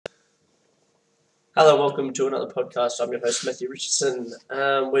Hello, welcome to another podcast. I'm your host, Matthew Richardson.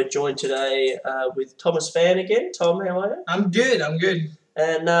 We're joined today with Thomas Fan again. Tom, how are you? I'm good.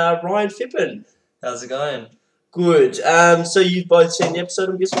 And Ryan Fippen. How's it going? Good. So you've both seen the episode,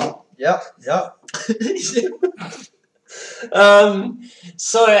 I'm guessing? Yep.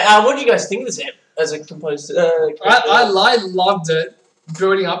 What do you guys think of this app as a composed? I loved it,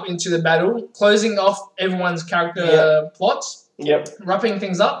 building up into the battle, closing off everyone's character plots, Yep. wrapping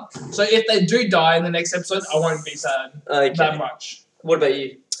things up. So if they do die in the next episode, I won't be sad Okay. that much. What about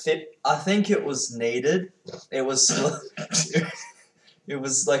you, Fip? I think it was needed. It was slow. It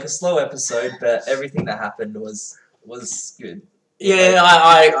was like a slow episode, but everything that happened was good. Yeah,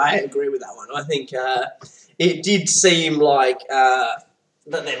 I agree with that one. I think it did seem like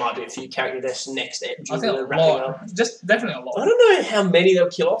that there might be a few character deaths next episode. I think a wrapping lot. up. Just definitely a lot. I don't know how many they'll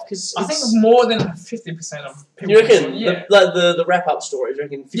kill off because I think more than 50% of people. you reckon Yeah. the wrap up stories? You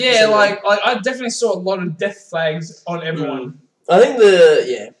reckon? 50% Yeah, like I definitely saw a lot of death flags on everyone. I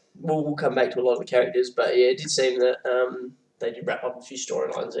think we'll come back to a lot of the characters, but yeah, it did seem that they did wrap up a few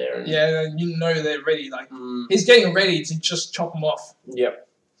storylines there. And, Yeah, you know they're ready. Like he's getting ready to just chop them off. Yep.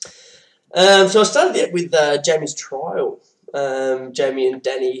 So I started it with Jamie's trial. Jamie and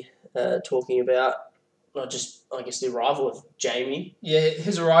Danny talking about I guess the arrival of Jamie. Yeah,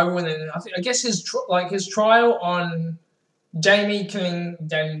 his arrival, and then I guess his trial on Jamie killing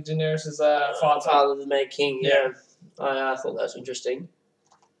Daenerys' father. The Mad King. Yeah. I thought that was interesting.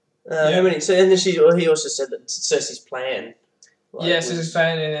 Yeah. How many? So and then he also said that Cersei's plan. Yes, was- his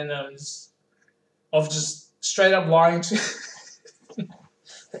fan, and then of just straight up lying to.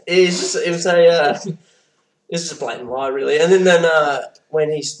 It was a blatant lie, really. And then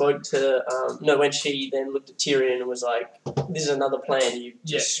when he spoke to when she then looked at Tyrion and was like, "This is another plan. You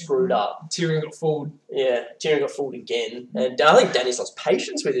just screwed up." Tyrion got fooled. Yeah, Tyrion got fooled again, and I think Danny's lost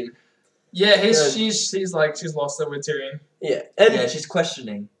patience with him. Yeah, she's lost it with Tyrion. Yeah, and Yeah, she's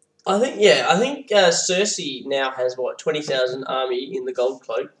questioning. I think Cersei now has 20,000 army in the Gold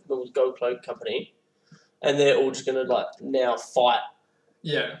Cloak Company, and they're all just gonna now fight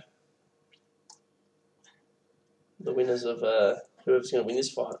Yeah. the winners of whoever's gonna win this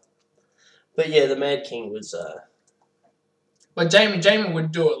fight. But yeah, the Mad King was. But Jamie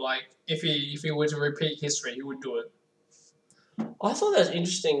would do it. Like if he were to repeat history, he would do it. I thought that was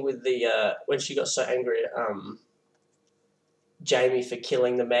interesting with the when she got so angry at Jamie for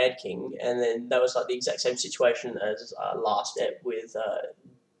killing the Mad King, and then that was like the exact same situation as last ep with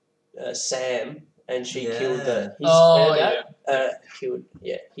Sam, and she killed her dad. Killed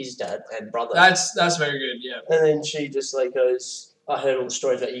his dad and brother. That's very good. Yeah. And then she just goes, "I heard all the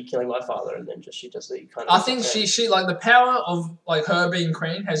stories about you killing my father," and then she does the kind of. I think she like the power of her being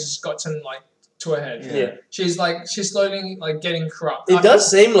queen has just gotten to her head. Yeah. She's slowly getting corrupt. It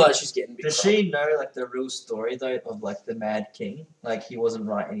does seem like she's getting. Does she know the real story though of the Mad King? He wasn't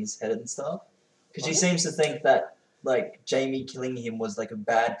right in his head and stuff. Because she seems to think that Jamie killing him was a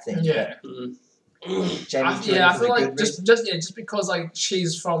bad thing. Yeah. Jamie killing I him feel was a good reason. just because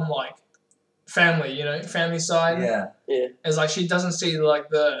she's from family, family side. Yeah. It's she doesn't see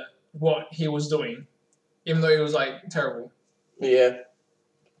the what he was doing, even though he was terrible. Yeah.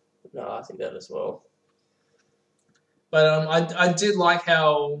 No, I think that as well. But I did like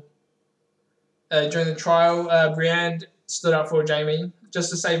how during the trial Brienne stood up for Jamie just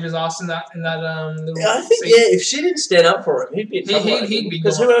to save his ass in that little I think scene. if she didn't stand up for him, he'd be in trouble. He'd be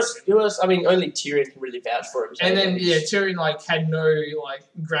because gone. who else? I mean, only Tyrion can really vouch for him. And then Tyrion had no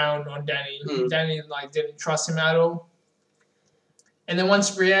ground on Danny. Danny didn't trust him at all. And then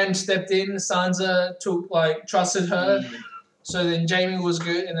once Brienne stepped in, Sansa trusted her. So then Jamie was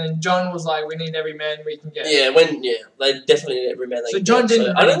good, and then Jon was we need every man we can get. They definitely need every man they So can Jon get.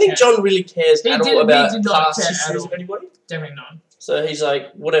 didn't I don't think care. John really cares He at did all about not past care at histories all. of anybody. Definitely not. So he's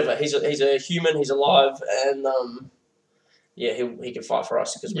whatever. He's a human. He's alive, and he can fight for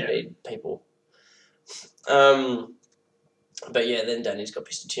us because we need people. But yeah, then Danny's got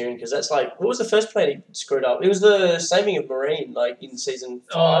pissed at Tyrion because that's what was the first plan he screwed up? It was the saving of Marine, in season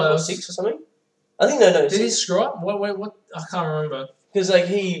 5 or 6 or something. I think no. Did he screw up? What? I can't remember. Because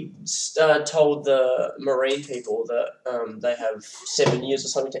he told the Marine people that they have 7 years or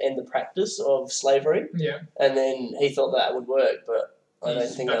something to end the practice of slavery. Yeah. And then he thought that would work, but I don't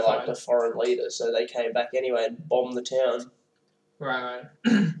He's think they liked a foreign leader, so they came back anyway and bombed the town. Right.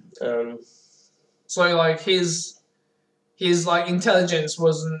 Um, So his intelligence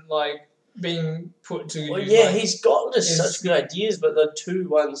wasn't being put to well, use. yeah, he's got just his- such good ideas, but the two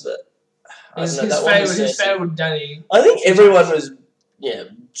ones that I his don't know, that one was Cersei. failed Danny. I think everyone was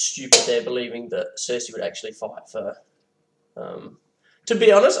stupid there, believing that Cersei would actually fight for To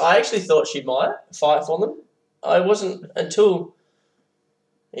be honest, I actually thought she might fight for them. I wasn't until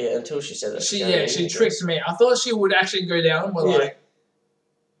she said that. She tricked me. I thought she would actually go down, but like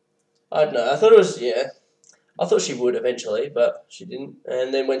I don't know. I thought it was I thought she would eventually, but she didn't.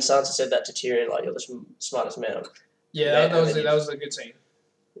 And then when Sansa said that to Tyrion, like, you're the smartest man. That was a good scene.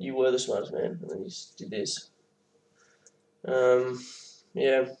 You were the smartest man, and then you did this.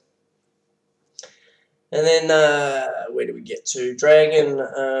 Yeah. And then, where do we get to? Dragon,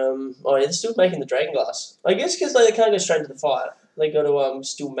 they're still making the dragon glass. I guess because they can't go straight into the fight. They got to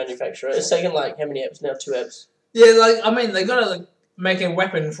still manufacture it. It's taken, like, how many eps now? 2 eps? Yeah, like, I mean, they got to, like, make a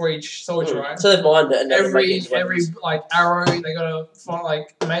weapon for each soldier, right? So they've mined it and every like arrow they gotta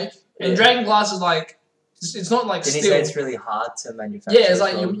make. And dragon glass is like it's not like Did steel. he say it's really hard to manufacture? Yeah, it's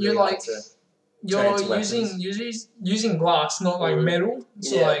like you're really like you're using glass, not like metal.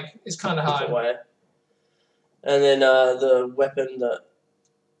 So like it's kind of hard. Way. And then the weapon that,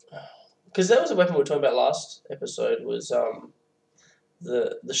 because that was a weapon we were talking about last episode, was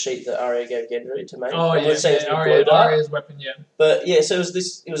the sheet that Arya gave Gendry to make. Oh Arya's weapon, yeah. But yeah, so it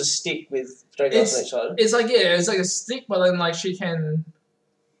was a stick with dragon glass on each side. It's like a stick, but then like she can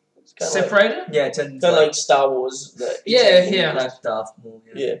separate it. Yeah, it's kind of like Star Wars. Like Darth Maul.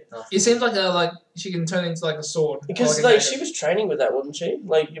 Yeah. It seems like she can turn into like a sword. Because like she was training with that, wasn't she?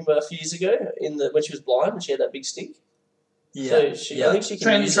 Like a few years ago, when she was blind and she had that big stick. Yeah. So I think she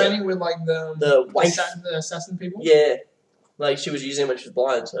can training with like the assassin people. Yeah. Like, she was using it when she was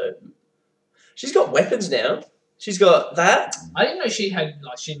blind, so... She's got weapons now. She's got that. I didn't know she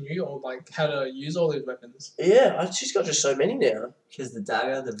knew or, like, how to use all these weapons. Yeah, she's got just so many now. She has the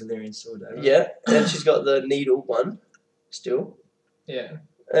dagger, the Valyrian sword dagger. Yeah, and she's got the needle one, still. Yeah.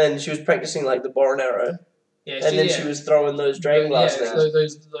 And she was practicing, like, the bow and arrow. Yeah, and then she was throwing those dragon glass now.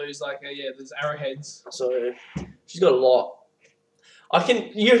 Those those arrowheads. So, she's got a lot.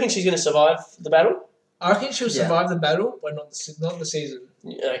 You reckon she's going to survive the battle? I reckon she'll survive the battle, but not the season.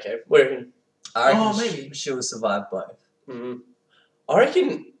 Yeah, okay, what do you reckon? I reckon maybe she'll survive both. Mm-hmm. I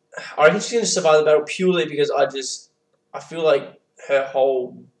reckon she's going to survive the battle purely because I feel like her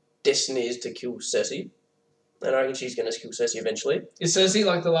whole destiny is to kill Cersei. And I reckon she's going to kill Cersei eventually. Is Cersei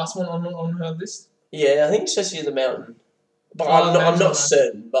like the last one on her list? Yeah, I think Cersei in the mountain. But I'm not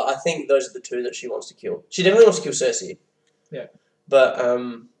certain, but I think those are the two that she wants to kill. She definitely wants to kill Cersei. Yeah. But,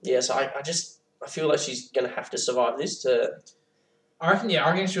 so I feel like she's going to have to survive this to... I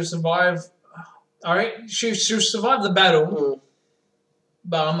reckon she'll survive... Alright, she'll survive the battle,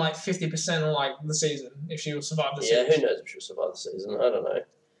 but I'm like 50% on like the season, if she will survive the season. Yeah, who knows if she'll survive the season, I don't know.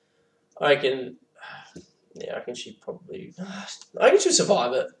 I reckon she probably... I reckon she'll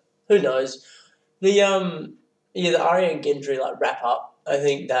survive it. Who knows? The Arya and Gendry like wrap up, I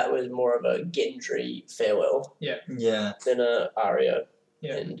think that was more of a Gendry farewell. Yeah. Than a Arya.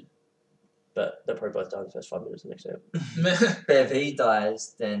 Yeah. But they'll probably both die in the first 5 minutes of the next episode. But if he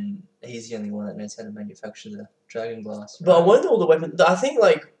dies, then he's the only one that knows how to manufacture the dragon glass. Right? But won't all the weapons... I think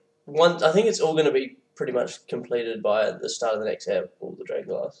it's all going to be pretty much completed by the start of the next ep, all the dragon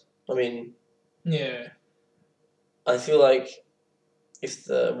glass. I mean... Yeah. I feel like if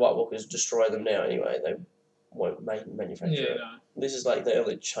the White Walkers destroy them now anyway, they won't manufacture it. No. This is like the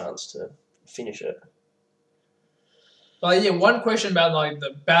only chance to finish it. But yeah, one question about like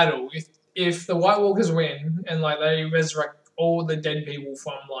the battle. If the White Walkers win and like they resurrect all the dead people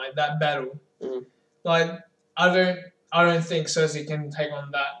from like that battle, like I don't think Cersei can take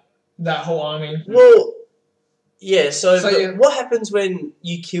on that whole army. Well, yeah. So what happens when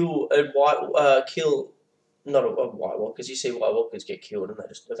you kill a not a White Walker? Because you see White Walkers get killed and they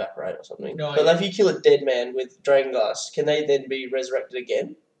just evaporate or something. No, but like if you kill a dead man with dragon glass, can they then be resurrected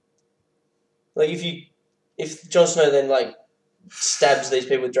again? Like if Jon Snow then like stabs these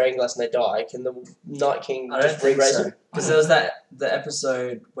people with dragon glass and they die, can the Night King just re-raise them? Because there was the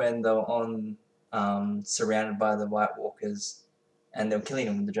episode when they were on surrounded by the White Walkers and they were killing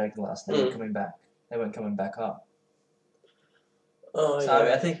them with the dragon glass and they weren't coming back. They weren't coming back up. Oh,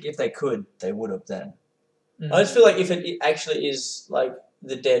 so I think if they could, they would have then. I just feel like if it actually is like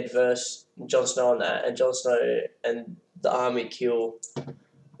the dead versus Jon Snow on that, and Jon Snow and the army kill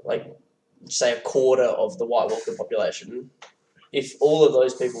like say a quarter of the White Walker population, if all of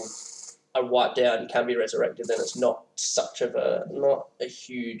those people are wiped out and can be resurrected, then it's not a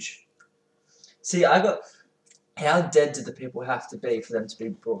huge... See, how dead do the people have to be for them to be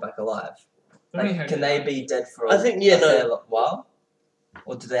brought back alive? Like, can they be dead for a fair while?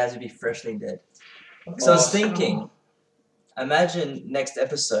 Or do they have to be freshly dead? So I was thinking, imagine next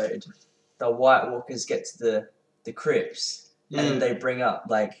episode, the White Walkers get to the crypts, and they bring up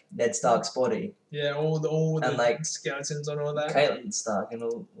like Ned Stark's body. Yeah, all the like skeletons and all that. Catelyn Stark and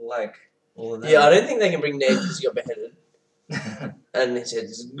all of that. Yeah, I don't think they can bring Ned because he got beheaded. And he said,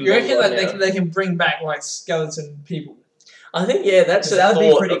 you reckon that they can bring back like skeleton people? I think that would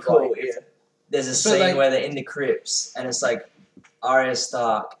be pretty cool. If there's a scene where they're in the crypts and it's like Arya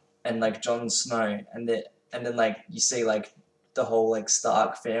Stark and like Jon Snow and then like you see like the whole like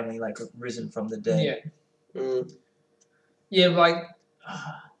Stark family like risen from the dead. Yeah. Yeah, like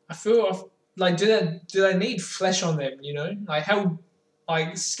I feel like do they need flesh on them? You know, like how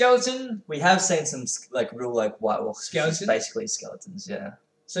like skeleton. We have seen some like real like White Walkers, skeletons, basically skeletons. Yeah.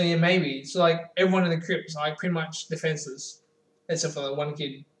 So yeah, maybe so like everyone in the crypts like pretty much defenseless, except for the one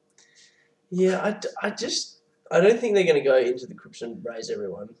kid. Yeah, I don't think they're gonna go into the crypts and raise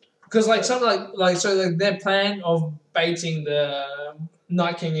everyone. Because like something like their plan of baiting the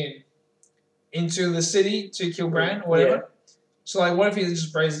Night King into the city to kill Bran or whatever. Yeah. So like, what if he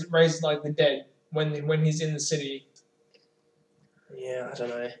just raised like the dead when he's in the city? Yeah, I don't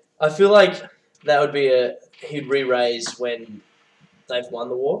know. I feel like that would be he'd re-raise when they've won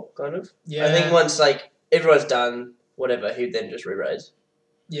the war, kind of. Yeah. I think once like everyone's done whatever, he'd then just re-raise.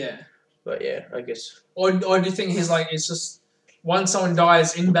 Yeah. But yeah, I guess. Or do you think he's like it's just once someone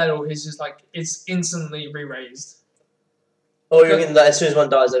dies in battle, he's just like it's instantly re-raised? Oh, you reckon that as soon as one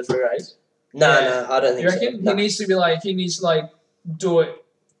dies, they're re-raised? No, I don't think so. You reckon? He needs to like do it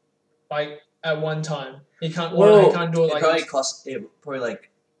like at one time. He can't. Well, he can't do it like. It probably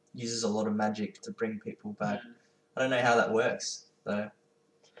like uses a lot of magic to bring people back. I don't know how that works though.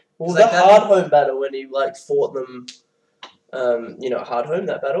 Well, the Hardhome battle when he like fought them, Hardhome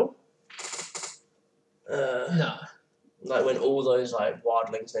that battle. No. Like when all those like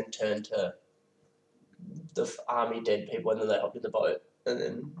wildlings then turned to the army dead people, and then they hopped in the boat and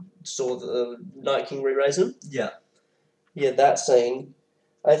then saw the Night King re-raise them. Yeah. Yeah, that scene.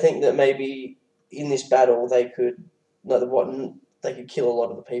 I think that maybe in this battle they could kill a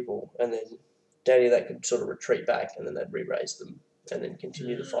lot of the people, and then Dany that could sort of retreat back, and then they'd re-raise them, and then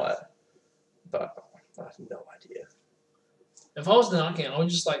continue the fight. But I have no idea. If I was the Night King, I would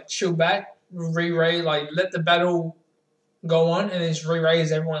just like chill back, re-raise, like let the battle go on, and then just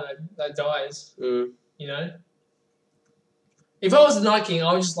re-raise everyone that dies. Mm. You know. If I was the Night King,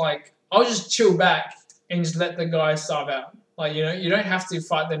 I would just chill back and just let the guys starve out. Like, you know, you don't have to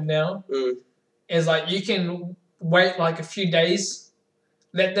fight them now. Mm. It's like you can wait like a few days,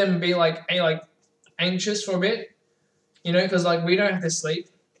 let them be like anxious for a bit, you know, because like we don't have to sleep.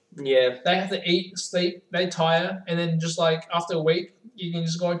 Yeah. They have to eat, sleep, they tire, and then just like after a week, you can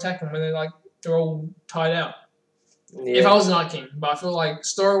just go attack them when they're all tired out. Yeah. If I was Night King, but I feel like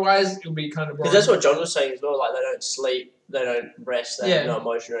story-wise, it would be kind of boring. Because that's what John was saying as well. Like they don't sleep, they don't rest, they have no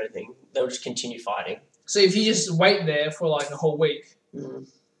emotion or anything. They'll just continue fighting. So if you just wait there for like a whole week,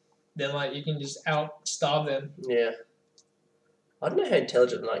 then like you can just starve them. Yeah. I don't know how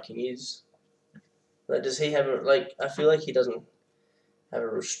intelligent the Night King is. Like, does he have I feel like he doesn't have a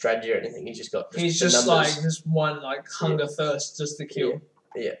real strategy or anything. He's just got. He's just numbers. Like this one hunger thirst just to kill.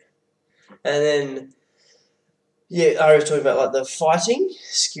 Yeah. And then. Yeah, I was talking about like the fighting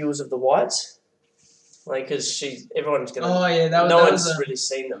skills of the Whites, like because everyone's gonna. Oh yeah, no one's really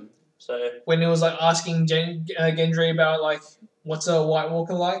seen them. So when it was like asking Gendry about like what's a White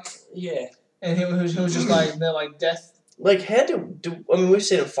Walker like, yeah, and he was just like they're like death. Like how I mean we've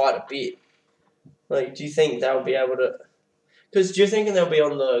seen them fight a bit. Like, do you think they'll be able to? Because do you think they'll be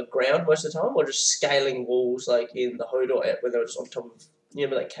on the ground most of the time, or just scaling walls like in the Hodor when they were just on top of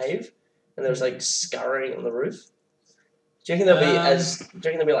that cave, and there was like scurrying on the roof? Do you reckon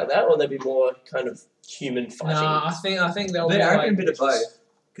they'll be like that, or they'll be more kind of human fighting? No, I think they'll be. I reckon a bit of both,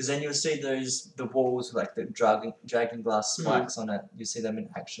 because then you'll see the walls with like the dragon glass spikes on it. You see them in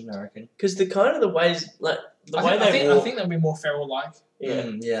action, I reckon. Because the ways like I think they'll be more feral like.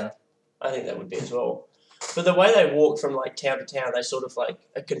 Yeah, yeah. I think that would be as well. But the way they walk from like town to town, they sort of like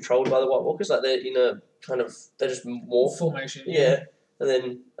are controlled by the White Walkers. Like they're in a kind of they're just morph formation. Yeah, and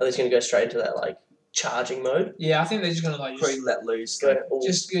then are they just going to go straight into that like charging mode? Yeah, I think they're just gonna like just let loose,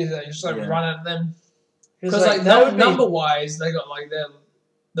 just run at them. Because like number wise, they got like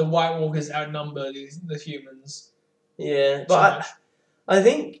the White Walkers outnumber the humans. Yeah, but I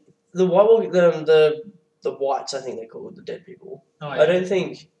think the White Walker, the Whites, I think they call it the dead people. Oh, yeah. I don't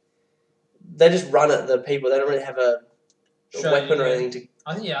think they just run at the people. They don't really have a weapon or anything to.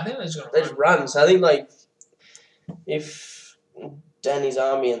 I think they just run. So I think like if Dany's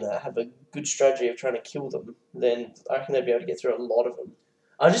army and that have a good strategy of trying to kill them, then I reckon they'd be able to get through a lot of them.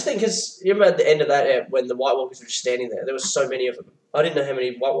 I just think because you remember at the end of that when the White Walkers were just standing there were so many of them. I didn't know how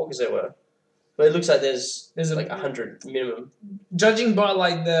many White Walkers there were. But it looks like there's like 100 minimum. Judging by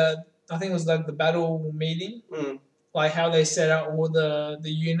like I think it was like the battle meeting, like how they set out all the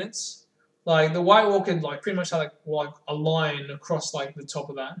units. Like the White Walker, like pretty much had like a line across like the top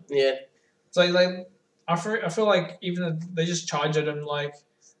of that. Yeah. So like I feel like even if they just charge at them, like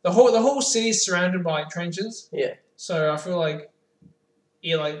the whole city is surrounded by trenches. Yeah. So I feel like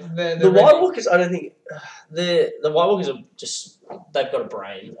like the White Walkers. I don't think the White Walkers are just they've got a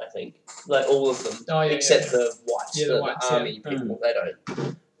brain. I think like all of them, except the whites, the army people. They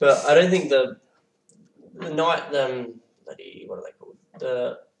don't. But I don't think the night what are they called?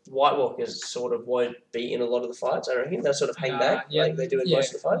 The White Walkers sort of won't be in a lot of the fights. I reckon they'll sort of hang back like they do in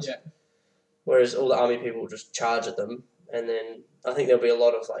most of the fights. Yeah. Whereas all the army people will just charge at them, and then I think there'll be a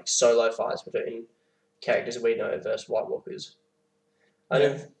lot of like solo fights between characters we know versus White Walkers.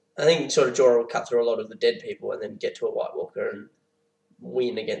 I think sort of Jorah will cut through a lot of the dead people and then get to a White Walker and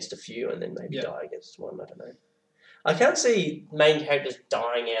win against a few and then maybe die against one. I don't know. I can't see main characters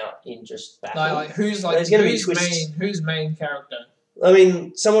dying out in just battle. No, like who's main character? I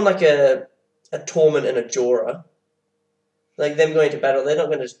mean, someone like a Tormund and a Jorah, like them going to battle, they're not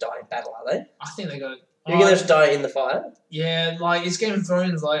going to just die in battle, are they? I think they're going to. You're going to just die in the fire? Yeah, like it's Game of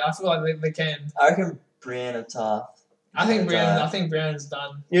Thrones. Like I feel like they can. I reckon Brienne of Tarth. I think Brienne's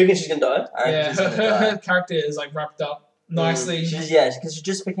done. You reckon she's gonna die? Yeah, her character is like wrapped up nicely. Because she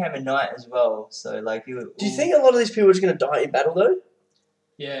just became a knight as well. So like, do you think a lot of these people are just gonna die in battle though?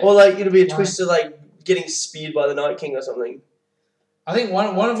 Yeah. Or like it'll be a twist of like getting speared by the Night King or something. I think one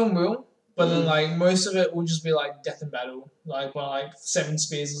of them will, but then like most of it will just be like death in battle, like by like 7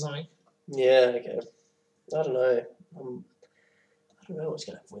 spears or something. Yeah. Okay. I don't know. I don't know what's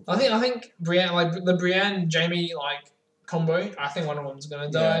gonna happen with that. I think Brienne, like the Brienne Jaime like combo, I think one of them's gonna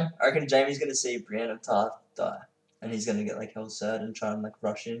die. I reckon Jaime's gonna see Brienne of Tarth die, and he's gonna get like hell set and try and like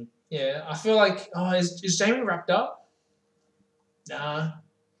rush in. Yeah, I feel like is Jaime wrapped up? Nah.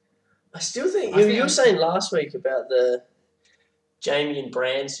 I still think you were saying last week about the Jaime and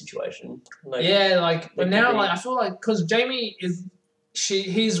Bran situation. Like, but now like I feel like because Jaime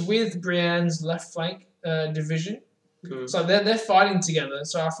he's with Brienne's left flank division. So they're fighting together.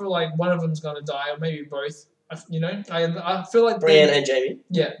 So I feel like one of them's gonna die, or maybe both. You know, I feel like Brienne and Jaime.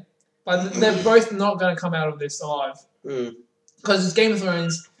 Yeah, but they're both not gonna come out of this alive. Because it's Game of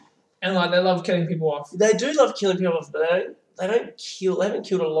Thrones, and like they love killing people off. They do love killing people off, but they haven't killed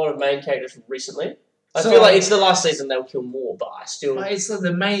a lot of main characters recently. I feel like it's the last season they'll kill more, but I still. But it's like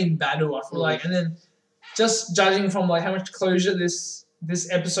the main battle. I feel like, and then just judging from like how much closure this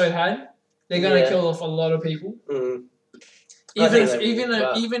episode had, they're gonna kill off a lot of people.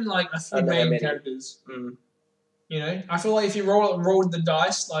 Even like a few main characters. You know, I feel like if you roll the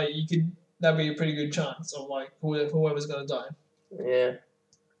dice, like that'd be a pretty good chance of like whoever's gonna die.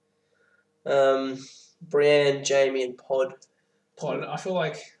 Yeah. Brienne, Jaime, and Pod. I feel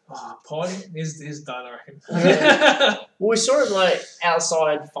like Pod is done. I reckon. Well, we saw him like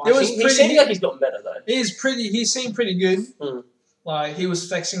outside fighting. He seemed like he's gotten better though. He seemed pretty good. Like he was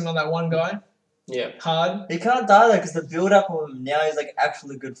flexing on that one guy. Yeah. Hard. He can't die though because the build up of him now he's like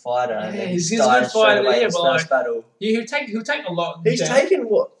actually a good fighter. Yeah, he's a good fighter. Yeah, but like, battle. He'll take a lot. He's taken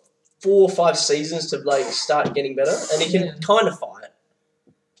 4 or 5 seasons to like start getting better, and he can kind of fight.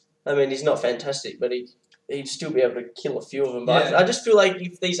 I mean, he's not fantastic, but he'd still be able to kill a few of them. But I just feel like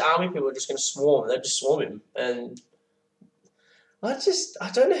if these army people are just going to swarm, they'll just swarm him, and I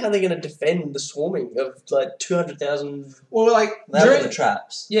don't know how they're going to defend the swarming of like 200,000. Well, like during the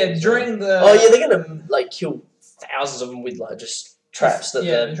traps. Yeah, during the. Oh yeah, they're going to like kill thousands of them with like just traps that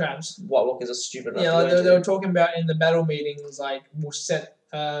the traps. White Walkers are stupid enough. Yeah, like they were talking about in the battle meetings, like we'll set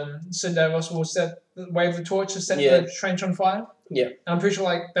Davos will wave the torch to set the trench on fire. Yeah, and I'm pretty sure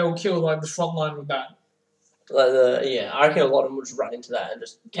like they will kill like the front line with that. Like I reckon a lot of them will just run into that and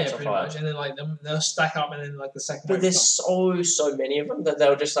just catch on fire. Much. And then like they'll stack up, and then like the second. But there's so many of them that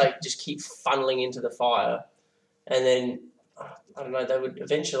they'll just keep funneling into the fire, and then I don't know. They would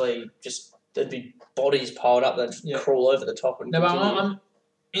eventually there'd be bodies piled up that just crawl over the top and. No, but I'm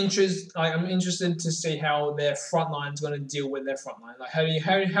interested to see how their front line's going to deal with their front line. Like how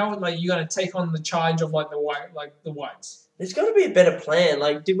like you going to take on the charge of like the whites. There's got to be a better plan.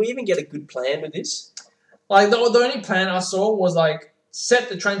 Like, did we even get a good plan with this? Like the only plan I saw was like set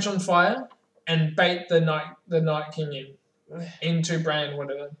the trench on fire and bait the Night King into Bran,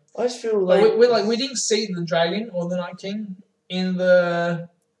 whatever. I just feel like we didn't see the dragon or the Night King in the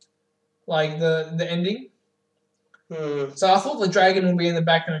ending. So I thought the dragon would be in the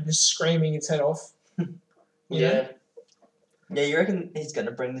background just screaming its head off. Yeah. Yeah, you reckon he's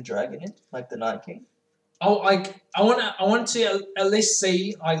gonna bring the dragon in, like the Night King? I want to at least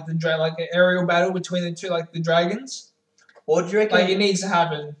see like like an aerial battle between the two, like the dragons. Or do you reckon it needs to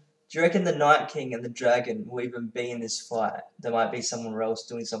happen? Do you reckon the Night King and the dragon will even be in this fight? There might be someone else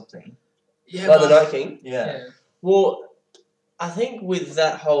doing something. Yeah, the Night King. Yeah. Well, I think with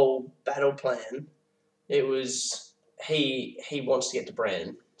that whole battle plan, it was he wants to get to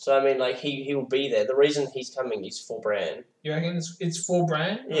Bran. So I mean, like he will be there. The reason he's coming is for Bran. You reckon it's for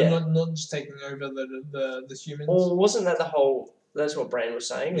Bran? Yeah. Not just taking over the humans. Well, wasn't that the whole? That's what Bran was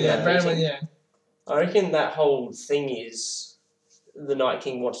saying. Yeah, Bran. Yeah. I reckon that whole thing is the Night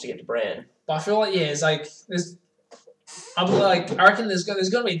King wants to get to Bran. But I feel like it's like there's. I reckon there's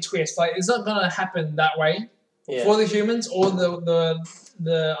gonna be a twist. Like it's not gonna happen that way for the humans or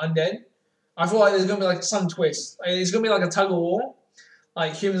the undead. I feel like there's gonna be like some twist. Like, it's gonna be like a tug of war.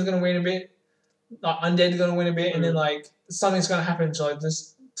 Like humans are gonna win a bit, like undead are gonna win a bit, and then like something's gonna happen to like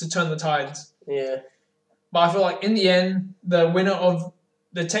just to turn the tides. Yeah. But I feel like in the end,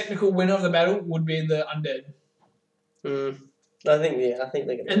 the technical winner of the battle would be the undead. I think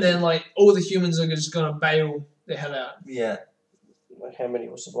they're gonna. And then like all the humans are just gonna bail the hell out. Yeah. Like how many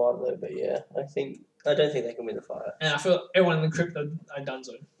will survive though? But yeah, I don't think they can win the fight. And I feel everyone in the crypt are done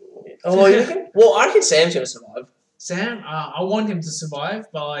so. Yeah. Oh, you reckon? Well, I reckon Sam's gonna survive. Sam, I want him to survive,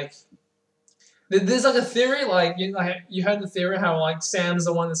 but like, there's like a theory, like you heard the theory how like Sam's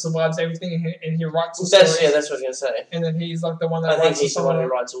the one that survives everything and he writes the stories. That's what I was gonna say. And then he's like the one that I think he's the one who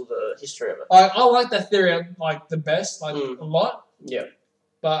writes all the history of it. I like that theory like the best, like a lot. Yeah.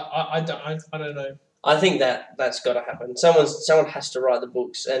 But I don't know. I think that's got to happen. Someone has to write the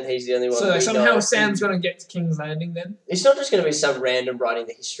books, and he's the only one. So like, somehow Sam's going to get to King's Landing then? It's not just going to be some random writing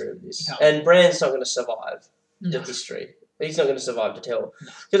the history of this. No. And Bran's not going to survive the history. He's not going to survive to tell.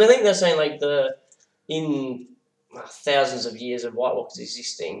 Because I think they're saying like in thousands of years of White Walkers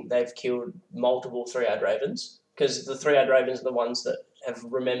existing, they've killed multiple three-eyed ravens. Because the three-eyed ravens are the ones that have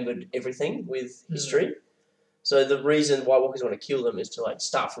remembered everything with history. So the reason White Walkers want to kill them is to like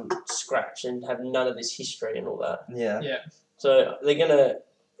start from scratch and have none of this history and all that. Yeah. Yeah. So the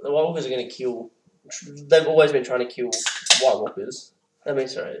White Walkers are gonna kill. They've always been trying to kill White Walkers. I mean,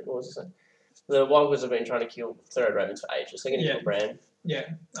 sorry, what was I saying? The White Walkers have been trying to kill three-eyed ravens for ages. They're gonna kill Bran.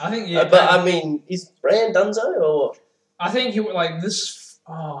 Yeah, I think. But I mean, is Bran donezo or? I think he like this.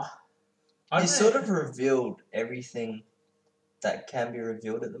 He sort of revealed everything that can be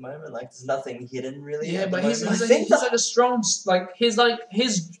revealed at the moment. Like there's nothing hidden really. Yeah, but he's like a strong he's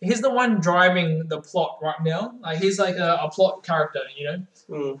the one driving the plot right now. Like he's like a plot character, you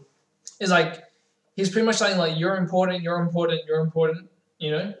know. It's like he's pretty much saying like you're important, you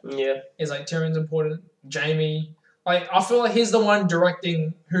know. Yeah. He's like Tyrion's important, Jaime. Like I feel like he's the one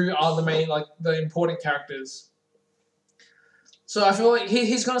directing who are the main like the important characters. So I feel like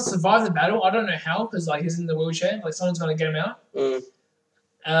he's gonna survive the battle. I don't know how, because like he's in the wheelchair. Like someone's gonna get him out. But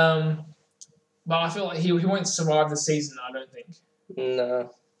I feel like he won't survive the season. I don't think.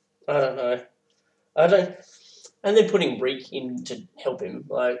 No, I don't know. I don't. And they're putting Reek in to help him.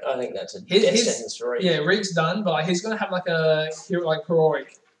 Like I think that's a death sentence for Reek. Yeah, Reek's done, but like, he's gonna have like a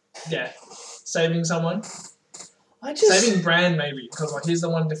heroic death, saving someone. Saving Bran maybe, because like he's the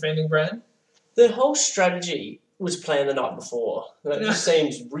one defending Bran. The whole strategy was planned the night before. That just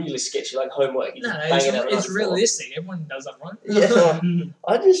seems really sketchy, like homework. It's realistic. Everyone does that, right? Yeah.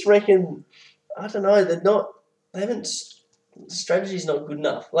 I just reckon, I don't know, the strategy's not good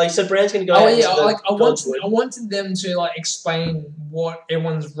enough. Like, so Bran's going to go out into the I wanted them to, like, explain what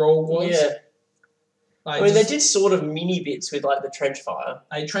everyone's role was. Yeah. Like, I mean, they did sort of mini bits with, like, the trench fire.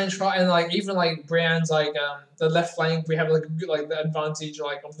 Trench fire, and, like, even, like, Bran's, like, the left flank, we have, like, the advantage,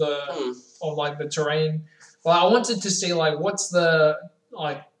 like, of the terrain. Well, I wanted to see like what's the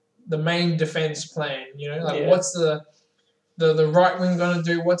main defense plan, you know, like what's the right wing gonna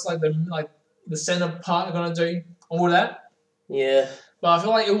do, what's like the center part gonna do, all that. Yeah. But I feel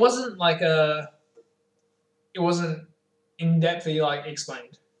like it wasn't in depthly like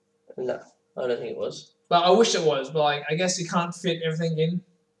explained. No, I don't think it was. But I wish it was. But like I guess you can't fit everything in.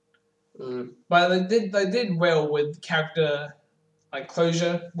 But they did well with character like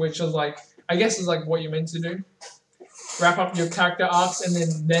closure, which was like. I guess it's like what you're meant to do. Wrap up your character arcs and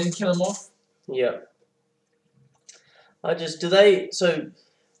then kill them off. Yeah. So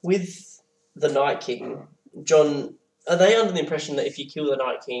with the Night King, John, are they under the impression that if you kill the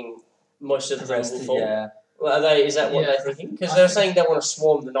Night King, most of them will fall? Yeah. Well, is that what they're thinking? Because they're saying they want to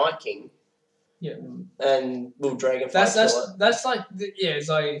swarm the Night King. Yeah. And will Dragonfly That's like, it's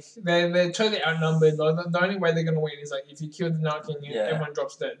like, they're totally outnumbered. Like, the only way they're going to win is like if you kill the Night King, everyone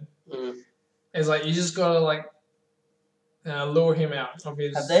drops dead. It's like you just gotta like lure him out of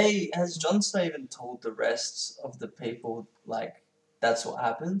his... Has Jon Snow even told the rest of the people, like, that's what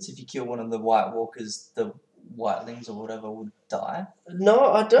happens? If you kill one of the White Walkers, the Whitelings or whatever would die?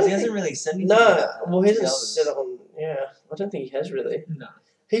 No, I don't. He hasn't really said anything. No, well, he hasn't said it on. Yeah, I don't think he has really. No.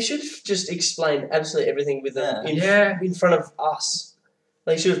 He should just explain absolutely everything with them in front of us.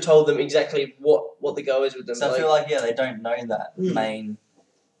 They should have told them exactly what the go is with them. So I feel like they don't know that main.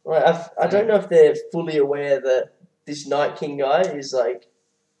 Right, I don't know if they're fully aware that this Night King guy is like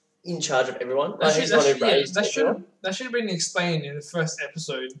in charge of everyone. That should have been explained in the first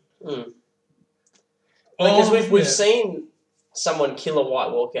episode. Because we've seen someone kill a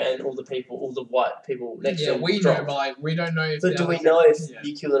White Walker and all the white people next to him we drop. know, but like we don't know if. But do we know if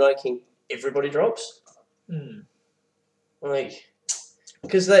you kill the Night King, everybody drops? Like,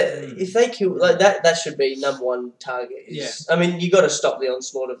 because if they kill like that should be number one target. I mean, you got to stop the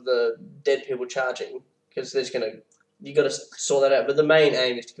onslaught of the dead people charging because you got to sort that out. But the main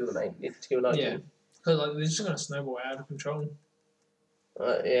aim is to kill Night King. Yeah, because like they're just gonna snowball out of control.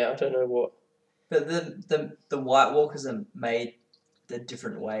 I don't know what. But the White Walkers are made the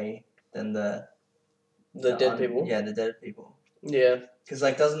different way than the dead people. Yeah, the dead people. Yeah, because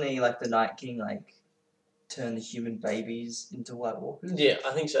like doesn't he like the Night King like turn the human babies into White Walkers? Yeah,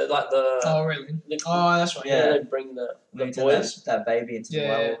 I think so. Like the really? That's right. Yeah, they bring the boys that baby into the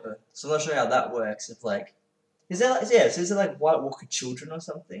White Walker. So I'm not sure how that works. If like is there like White Walker children or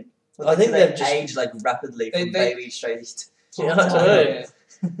something? Or, like, I think they've just age like rapidly from baby straight to. Yeah, I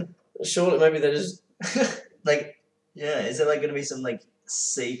don't know. Surely, maybe they're just like, is there like going to be some like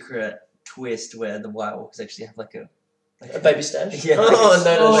secret twist where the White Walkers actually have like a baby stash? Yeah.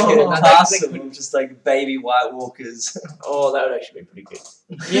 Like a castle of just like baby White Walkers. Oh, that would actually be pretty good.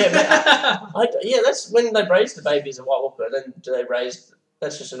 Yeah, but that's when they raise the baby as a White Walker. Then do they raise?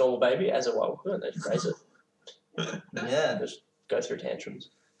 That's just a normal baby as a White Walker, and they just raise it. Just go through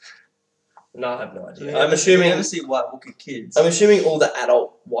tantrums. No, I have no idea. I'm assuming. You never see White Walker kids. I'm assuming all the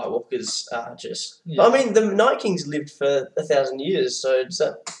adult White Walkers are just. Yeah. I mean, the Night King's lived for 1,000 years, so does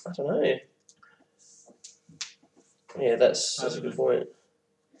that? I don't know. Yeah, that's a good point.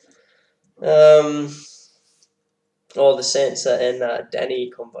 The Sansa and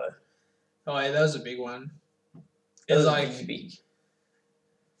Dany combo. Oh yeah, that was a big one. It's like big.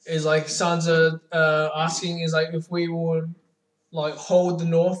 It's like Sansa asking if we would. Like hold the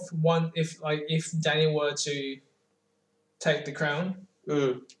North if Dany were to take the crown,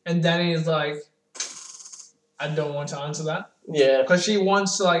 and Dany is like, I don't want to answer that. Yeah, because she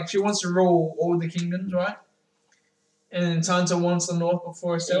wants to rule all the kingdoms, right? And Sansa wants the North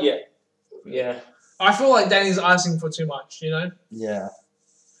before herself. Yeah. I feel like Dany's asking for too much, you know? Yeah.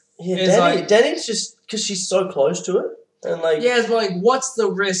 Yeah, Dany's just because she's so close to it, and like. Yeah, it's like what's the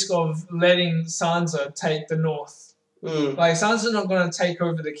risk of letting Sansa take the North? Like Sansa's not going to take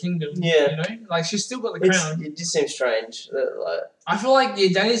over the kingdom. Yeah, you know, like she's still got the crown. It just seems strange. I feel like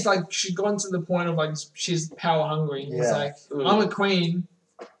Dany's like she's gone to the point of like she's power hungry. Yeah. It's like I'm a queen,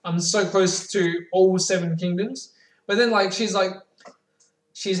 I'm so close to all 7 kingdoms, but then like she has like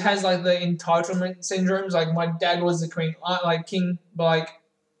the entitlement syndromes. Like my dad was the queen, king, but like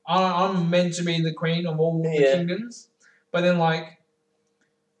I'm meant to be the queen of all the kingdoms, but then like.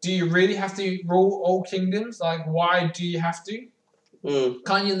 Do you really have to rule all kingdoms? Like, why do you have to?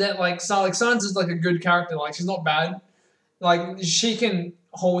 Can't you let Sansa's like a good character. Like, she's not bad. Like, she can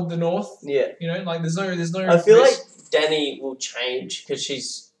hold the North. Yeah. You know, like there's no. I feel like Dany will change because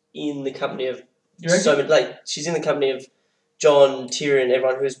she's in the company of she's in the company of Jon, Tyrion,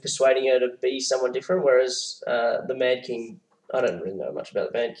 everyone who's persuading her to be someone different. Whereas the Mad King, I don't really know much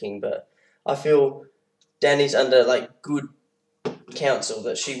about the Mad King, but I feel Dany's under like good. Council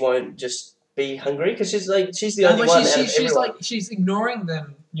that she won't just be hungry because she's the only one. She's ignoring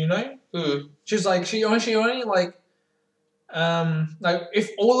them, you know. She's like she only like if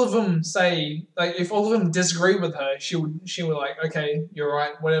all of them if all of them disagree with her, she would like okay, you're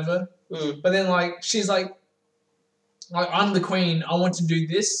right, whatever. But then like she's like I'm the queen, I want to do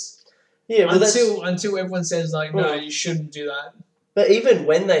this. Yeah, well, until everyone says like no, you shouldn't do that. But even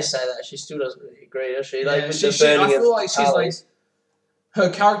when they say that, she still doesn't really agree, does she? Like I feel like she's like. Her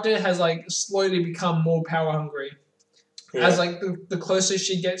character has like slowly become more power hungry, as like the closer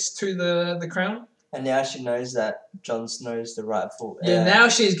she gets to the crown. And now she knows that Jon Snow's the rightful heir. Yeah, now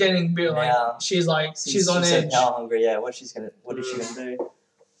she's getting a bit she's on edge. Power hungry. Yeah, what is she gonna do?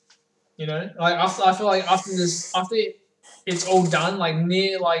 You know, like I feel like after it's all done, like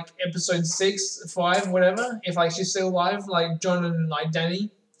near like episode 6, 5, whatever. If like she's still alive, like Jon and like Dany,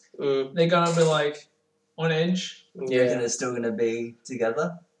 they're gonna be like on edge. You reckon they're still gonna be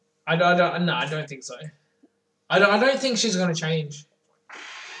together? I don't think so. I don't think she's gonna change.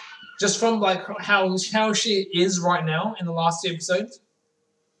 Just from like how she is right now in the last 2 episodes.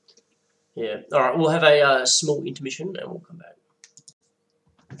 Yeah. All right. We'll have a small intermission and we'll come back.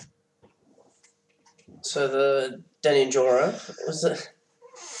 So the Danny and Jorah was it?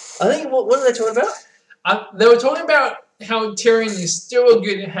 I think what are they talking about? They were talking about how Tyrion is still a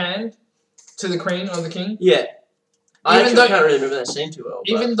good hand to the Queen or the King. Yeah. I can't really remember that scene too well.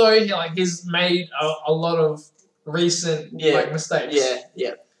 Even though he's made a lot of recent mistakes.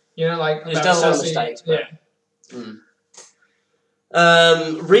 Yeah. You know, like he's done a lot of mistakes. Yeah.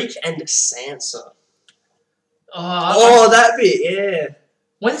 Reek and Sansa. That bit, yeah.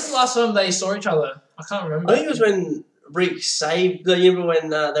 When's the last time they saw each other? I can't remember. I think it was when Reek saved. You remember when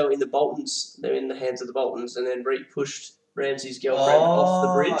they were in the Boltons? They were in the hands of the Boltons, and then Reek pushed Ramsay's girlfriend off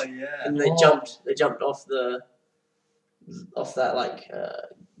the bridge, and they jumped. They jumped off that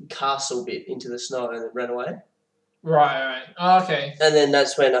castle bit into the snow and then ran away. Right. Oh, okay. And then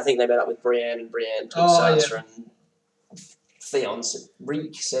that's when I think they met up with Brienne, and Brienne took Sansa, and Theon said,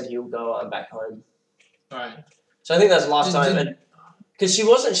 Reek said he'll go back home. Right. So I think that's the last time. Because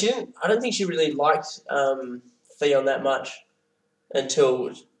I don't think she really liked Theon that much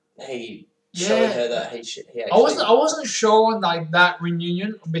until he showed her that he actually... I wasn't sure on like that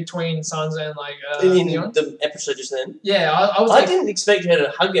reunion between Sansa and like in Theon. The episode just then. Yeah, I didn't expect her to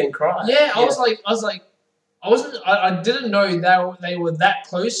hug and cry. Yeah, I was like, I didn't know that they were that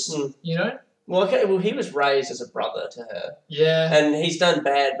close. You know. Well, he was raised as a brother to her. Yeah. And he's done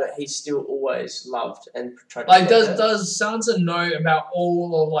bad, but he's still always loved and tried to like, does Sansa know about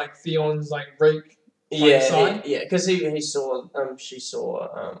all of, like, Theon's, like, rape side? Because she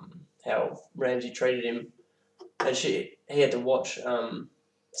saw how Ramsay treated him. And he had to watch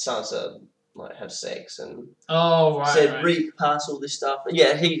Sansa, like, have sex and said, Reek, pass all this stuff. But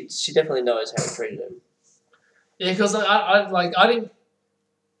yeah, she definitely knows how he treated him. Yeah, because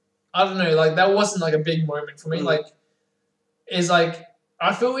I don't know, like, that wasn't, like, a big moment for me. Like, it's like,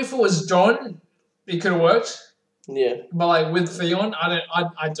 I feel if it was Jon, it could have worked. Yeah. But, like, with Theon, I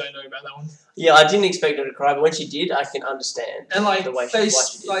don't know about that one. Yeah, I didn't expect her to cry, but when she did, I can understand. And, like, the way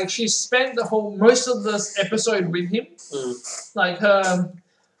she did. She spent most of this episode with him. Like, her...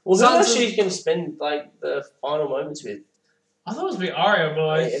 Well, who else she can spend, like, the final moments with? I thought it was with Arya, but,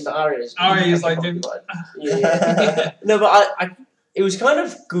 like... Yeah, Arya's, like... Yeah. No, but it was kind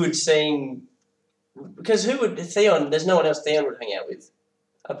of good seeing... Because Theon... There's no one else Theon would hang out with.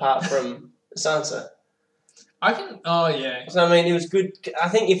 Apart from Sansa. Oh, yeah. So, I mean, it was good... I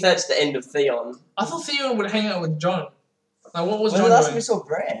think if that's the end of Theon... I thought Theon would hang out with Jon. Like, what was Jon doing? When the last time we saw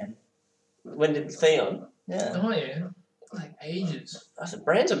Bran? When did Theon? Yeah. Oh, yeah. Like, ages. I said,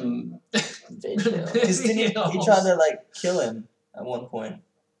 Bran's a veg now. Because he tried to, like, kill him at one point.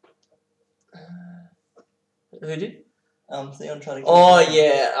 Who did? Theon tried to kill him.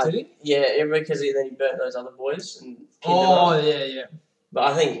 Yeah. Did he? Yeah, because then he burnt those other boys and killed them. Yeah. But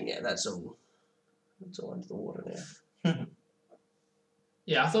I think, that's all into the water now.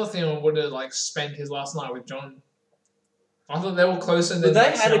 Yeah, I thought Theon would have, like, spent his last night with Jon. I thought they were closer than... But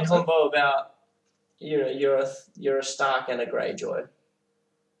they had a combo about... You're a Stark and a Greyjoy.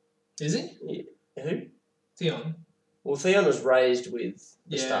 Is he? Yeah. Who? Theon. Well, Theon was raised with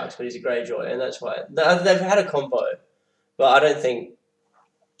the Starks, but he's a Greyjoy, and that's why they've had a combo. But I don't think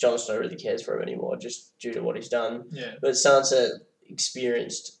Jon Snow really cares for him anymore, just due to what he's done. Yeah. But Sansa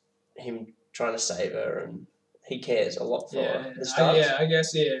experienced him trying to save her, and he cares a lot for the Starks. I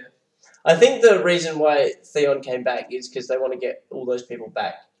guess. I think the reason why Theon came back is because they want to get all those people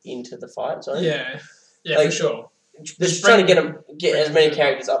back into the fight zone. Yeah, like, for sure. They're just trying to get as many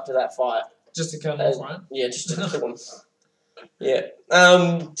characters up to that fight. Just to kill them, right? Yeah, just to kill them. Yeah.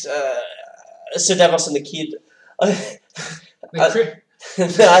 Sir Davos and the kid. I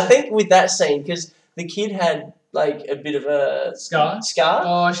think with that scene, because the kid had like a bit of a scar.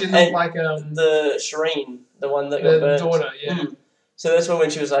 Oh, she looked like the Shireen, the one that got burnt. The daughter, yeah. So that's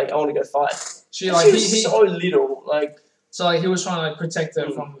when she was like, "I want to go fight." She was so little, like. So like he was trying to like protect her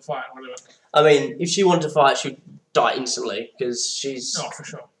from the fight, or whatever. I mean, if she wanted to fight, she'd die instantly because she's. Oh, for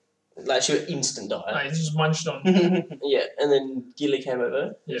sure. Like she would instant die. Like, just munched on. Yeah, and then Gilly came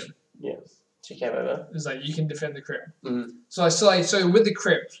over. Yeah. She came over. It was like, you can defend the crypt. So with the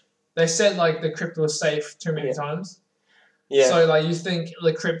crypt, they said like the crypt was safe too many times. Yeah. So like you think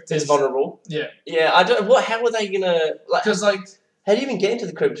the crypt is vulnerable. Yeah. Yeah, I don't. How were they gonna like? Because like, how do you even get into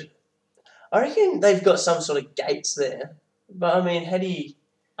the crypt? I reckon they've got some sort of gates there, but I mean, how do you?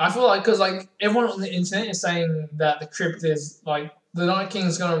 I feel like because like everyone on the internet is saying that the crypt is like the Night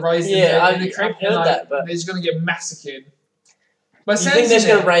King's gonna raise the dead in the crypt, I've heard that, but they're just gonna get massacred. But you think they're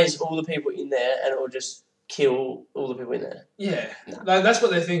going to raise all the people in there and it will just kill all the people in there. Yeah, that's what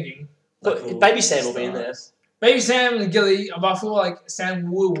they're thinking. But Baby Sam will be in there. Baby Sam and Gilly, but I feel like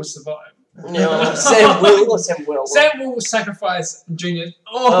Sam will survive. No, Sam will or Sam will? Sam will sacrifice Junior.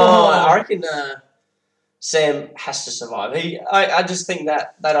 I reckon Sam has to survive. I just think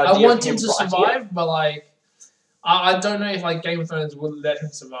that idea. I want him to survive, but like. I don't know if like Game of Thrones would let him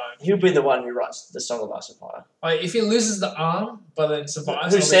survive. He'll be the one who writes the Song of Ice and Fire. Like if he loses the arm, but then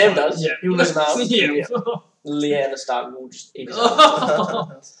survives. Who Sam does? Yeah, he'll lose an arm. Yeah. Lyanna Stark will just eat his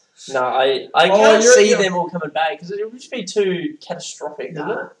arm. No, I can't see them all coming back because it would just be too catastrophic,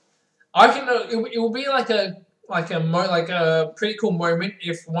 wouldn't it? I can. It will be like a pretty cool moment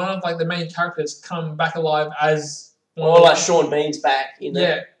if one of like the main characters come back alive as. Or like Sean Bean's back in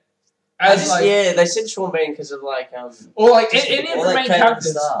there. Yeah. They said Sean Bean because of like or like any of the main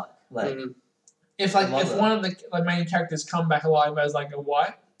characters. Like if one of the main characters come back alive as like a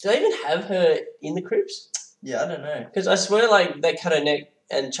White. Do they even have her in the crypts? Yeah, I don't know. Because I swear like they cut her neck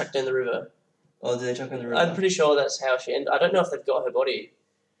and chucked her in the river. Oh, did they chuck her in the river? I'm pretty sure that's how she ended. I don't know if they've got her body.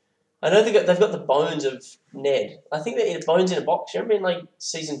 I know they've got the bones of Ned. I think they're bones in a box. You remember in like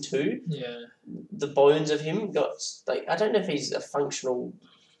season 2? Yeah. The bones of him got like I don't know if he's a functional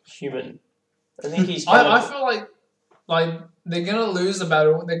human. I think he's. I feel like they're gonna lose the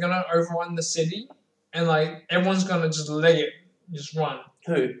battle. They're gonna overrun the city, and like everyone's gonna just leg it, just run.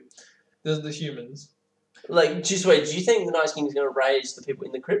 Who? The humans. Like, just wait. Do you think the Night King's gonna raise the people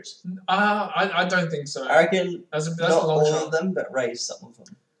in the crypts? I don't think so. I reckon that's not a long all shot. of them, but raise some of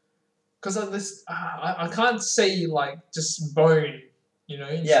them. Because this, I can't see like just bone. You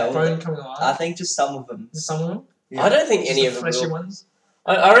know, bone coming alive. I think just some of them. Just some of them. Yeah. I don't think just any of them fleshy will. Ones.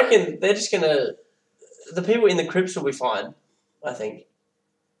 I reckon they're just gonna. The people in the crypts will be fine. I think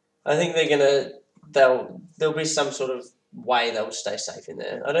they're gonna. There'll be some sort of way they'll stay safe in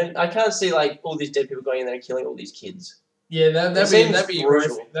there. I can't see like all these dead people going in there and killing all these kids. Yeah, that'd be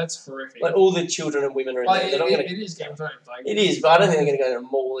horrific. That's horrific. Like all the children and women are in there. They're not gonna, it is Game of Thrones. Like, it is, but I don't think they're gonna go in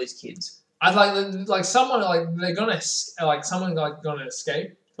and maul all these kids. I'd like someone like they're gonna like someone like gonna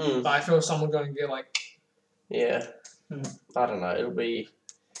escape, but I feel someone gonna get like. Yeah. I don't know. It'll be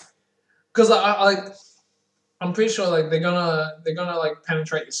because I'm pretty sure like they're gonna like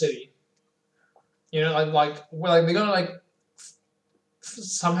penetrate the city. You know, like they're gonna like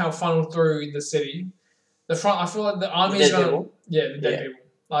somehow funnel through the city. The front, I feel like the army's gonna people? the dead people.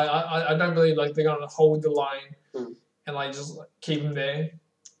 Like I don't believe like they're gonna hold the line and like just like, keep them there.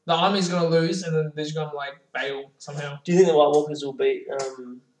 The army's gonna lose and then they're just gonna like bail somehow. Do you think the White Walkers will beat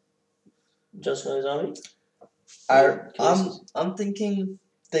Jon Snow's army? I'm thinking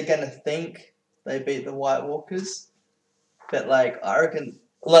they're gonna think they beat the White Walkers, but like I reckon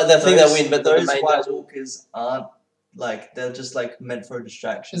like they think they'll win, but those White Walkers aren't like they're just like meant for a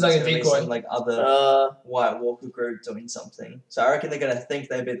distraction. It's like a decoy. Some, like other White Walker group doing something. So I reckon they're gonna think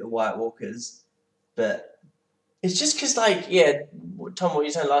they beat the White Walkers, but it's just because like Tom, what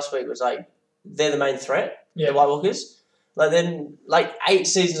you said last week was like they're the main threat. Yeah. The White Walkers. Like then, 8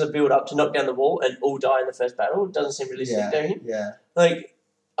 seasons of build up to knock down the wall and all die in the first battle. It doesn't seem realistic, don't you? Yeah. Like,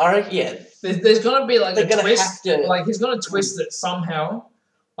 I reckon, There's gonna be like they're a twist. Have to, like he's gonna twist it somehow.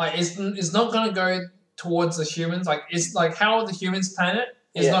 Like it's not gonna go towards the humans. Like it's like how the humans planet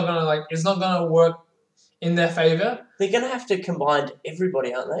is not gonna work in their favor. They're gonna have to combine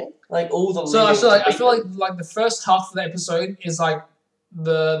everybody, aren't they? Like all the. So I feel like the first half of the episode is like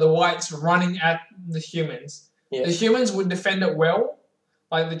the Whites running at the humans. Yeah. The humans would defend it well,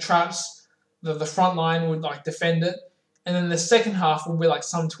 like the traps, the front line would like defend it, and then the second half would be like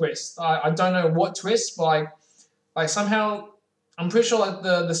some twist. I don't know what twist, but like somehow I'm pretty sure like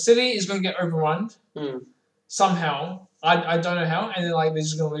the city is going to get overrun somehow. I don't know how, and then like they're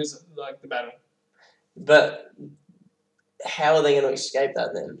just going to lose like the battle. But how are they going to escape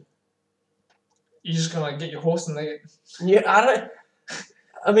that then? You're just going to get your horse and they get. Yeah,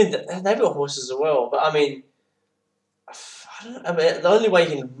 I mean, they've got horses as well, but I mean. I mean, the only way you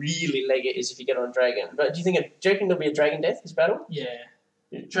can really leg it is if you get on a dragon. But do you reckon there'll be a dragon death this battle? Yeah,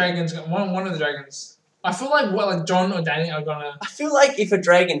 dragons. One of the dragons. I feel like John or Danny are gonna. I feel like if a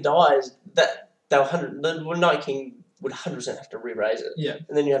dragon dies, the Night King would 100% have to re-raise it. Yeah,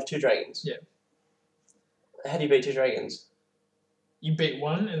 and then you have 2 dragons. Yeah. How do you beat 2 dragons? You beat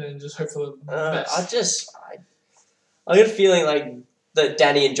one and then just hope for the best. I get a feeling like. That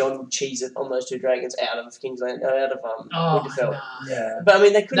Danny and John would cheese it on those 2 dragons out of Kingsland, out of Winterfell. Nah. Yeah, but I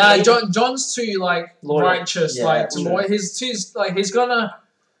mean they could. Nah, John's too like loyal. Righteous, he's too like he's gonna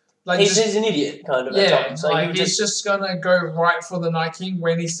like he's an idiot kind of. Yeah, so like he's just gonna go right for the Night King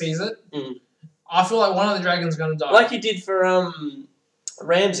when he sees it. I feel like one of the dragons gonna die, like he did for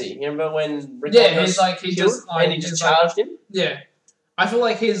Ramsay. You remember when he's like he just like, and he just charged him? Yeah. I feel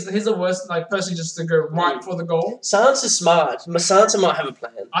like he's the worst like person just to go right for the goal. Sansa's smart. Sansa might have a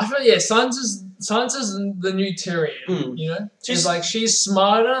plan. I feel Sansa's the new Tyrion. You know, she's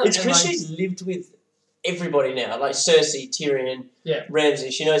smarter. It's because she's lived with everybody now, like Cersei, Tyrion, Ramsay.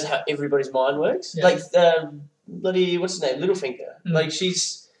 She knows how everybody's mind works. Yeah. Like bloody what's his name, Littlefinger. Like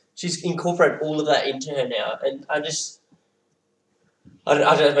she's incorporated all of that into her now, and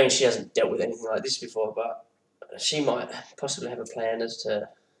I don't mean she hasn't dealt with anything like this before, but she might possibly have a plan as to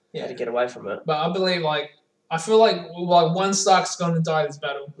how to get away from it. But I believe, I feel like one Stark's going to die this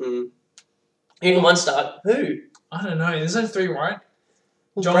battle. Even one Stark? Who? I don't know. There's only 3, right?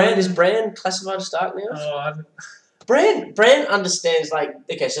 Well, is Bran classified as Stark now? Oh, I haven't. Bran understands,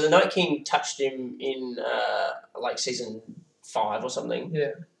 okay, so the Night King touched him in, season 5 or something.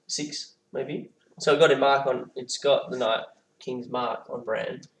 Yeah. 6, maybe. So it's got the Night King's mark on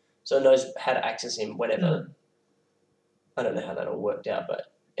Bran. So it knows how to access him whenever. I don't know how that all worked out,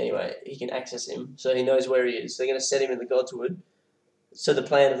 but anyway, he can access him, so he knows where he is. They're going to set him in the Godswood. So the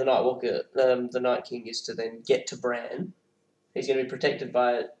plan of the Night Walker, the Night King, is to then get to Bran. He's going to be protected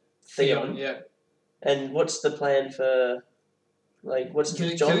by Theon. Yeah. And what's the plan for, what's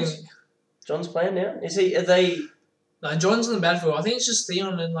Jon's plan now? No, Jon's on the battlefield. I think it's just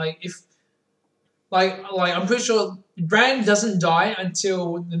Theon, and I'm pretty sure Bran doesn't die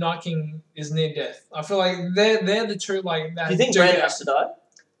until the Night King is near death. I feel like they're the two that. Do you think Bran has to die?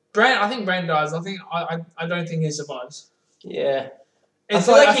 I think Bran dies. I don't think he survives. Yeah. I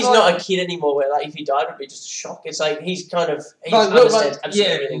feel like he's not a kid anymore where if he died it would be just a shock. It's like he understands absolutely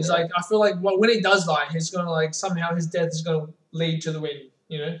everything. It's I feel like when he does die, he's gonna somehow his death is gonna lead to the win,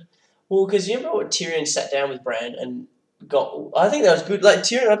 you know? Well, because you remember when Tyrion sat down with Bran and I think that was good.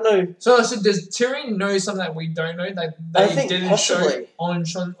 Tyrion, I don't know. So does Tyrion know something that we don't know that they didn't possibly. Show on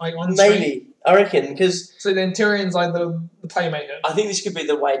Maybe. Screen? I reckon, because... So then Tyrion's the playmaker. I think this could be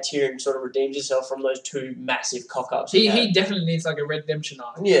the way Tyrion sort of redeems himself from those 2 massive cock-ups. He definitely needs a redemption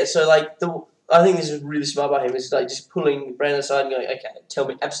arc. Yeah, so I think this is really smart by him. It's just pulling Bran aside and going, okay, tell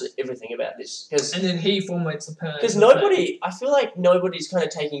me absolutely everything about this. And then he formulates the plan. Because I feel like nobody's kind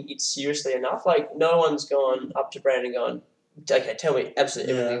of taking it seriously enough. No one's gone up to Bran and gone, okay, tell me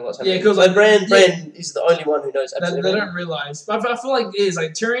absolutely everything what's happening. Yeah, because Bran is the only one who knows absolutely everything. They don't realise. But I feel like it is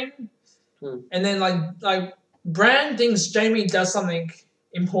Tyrion... And then Bran thinks Jaime does something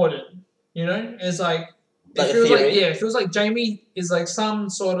important, you know? It's it feels like Jaime is some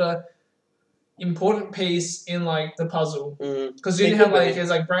sort of important piece in the puzzle. Because you know how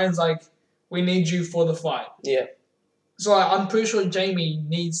it's Bran's we need you for the fight. Yeah. So I'm pretty sure Jaime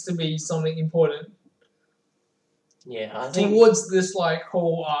needs to be something important. Yeah, I think towards this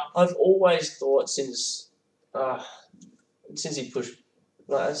whole arc. I've always thought since he pushed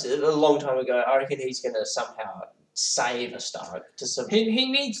a long time ago, I reckon he's going to somehow save a Stark to some. He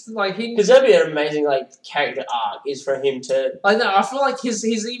needs because that'd be an amazing character arc is for him to. I know. I feel like he's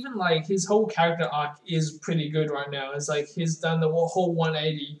even his whole character arc is pretty good right now. It's he's done the whole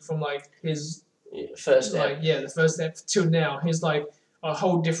 180 from his first step. The first step till now. He's a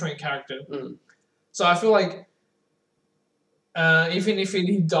whole different character. So I feel even if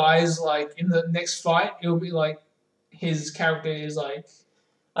he dies in the next fight, it'll be his character is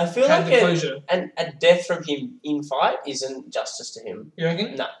I feel like a death from him in fight isn't justice to him. You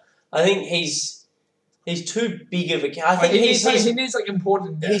reckon? No. I think he's too big of a character. I think he needs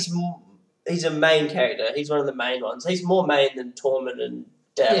important death. He's a main character. He's one of the main ones. He's more main than Tormund and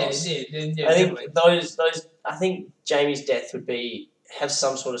Davos. Yeah, I think those I think Jaime's death would have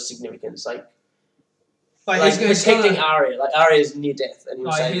some sort of significance. He's protecting Arya. Arya's near death and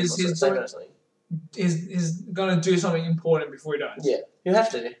he'll save her or something. He's gonna do something important before he dies. Yeah, you have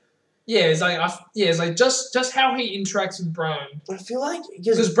to. Yeah, it's just how he interacts with Bran. I feel like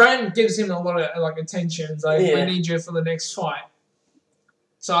because Bran gives him a lot of attention. It's we need you for the next fight.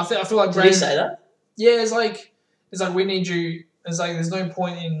 So I feel like Bran. Did he say that? Yeah, it's we need you. It's there's no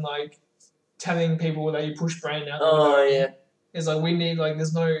point in telling people that you push Bran out. Oh yeah. It's we need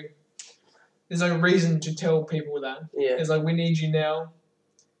there's no reason to tell people that. Yeah. It's we need you now.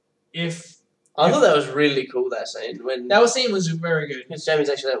 I thought that was really cool, that scene. That scene was very good. Because Jaime's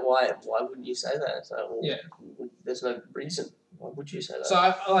actually why wouldn't you say that? So, there's no reason. Why would you say that? So,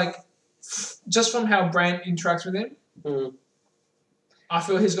 I just from how Bran interacts with him, I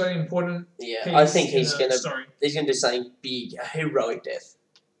feel he's got an important piece I think he's going to do something big, a heroic death.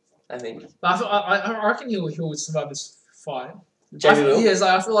 I think. But I reckon he'll survive this fight. Jaime will? Yes,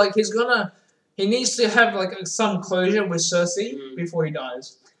 I feel like he needs to have some closure with Cersei before he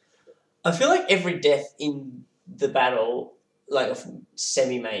dies. I feel like every death in the battle, like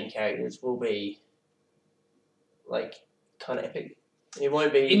semi-main characters will be like kind of epic. It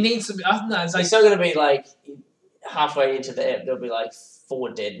won't be. It needs to be. No, it's not going to be like halfway into the ep. There'll be like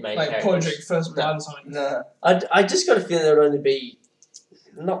 4 dead main characters. Like Podrick First Blood or something. No, I just got a feeling there would only be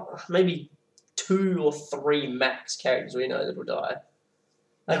maybe 2 or 3 max characters we know that will die.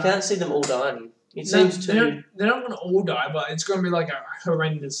 I can't see them all dying. It seems too. They're not going to all die, but it's going to be like a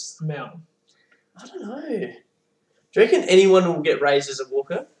horrendous amount. I don't know. Do you reckon anyone will get raised as a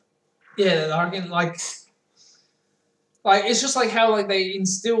walker? Yeah, I reckon like it's just like how like they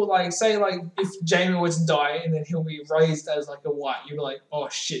instill like say like if Jamie was to die and then he'll be raised as like a white, you'll be like, oh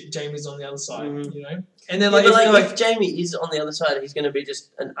shit, Jamie's on the other side, you know. And then if Jamie is on the other side, he's going to be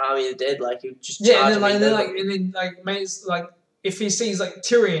just an army of the dead. Like he'll just charge and then mate's like if he sees like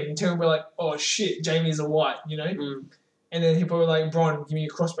Tyrion will be like, oh shit, Jamie's a white, you know. And then he'll probably like, Bronn, give me a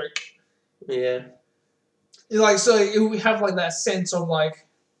crossbow. Yeah. Like so, you have like that sense of like.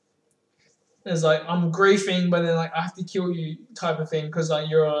 It's like, I'm grieving, but then, like, I have to kill you type of thing because, like,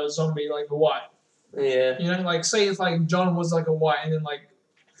 you're a zombie, like, a white. Yeah. You know, like, say if, like, Jon was, like, a white and then, like...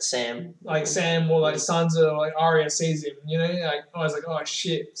 Sam. Like, Sam or, like, Sansa or, like, Arya sees him, you know? Like, I was like, oh,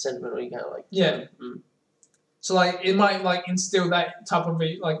 shit. Sentimental, you can't, like... Yeah. So, like, it might, like, instill that type of,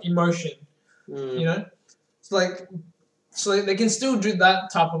 like, emotion, you know? So, like... So, they can still do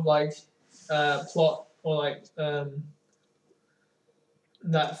that type of, like, plot or, like,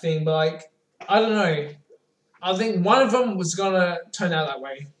 that thing, but, like... I don't know. I think one of them was gonna turn out that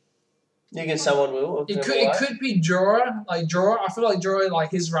way. You think someone will? It could be Jorah. Like Jorah, I feel like Jorah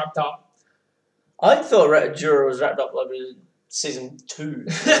like he's wrapped up. I thought Jorah was wrapped up like season 2.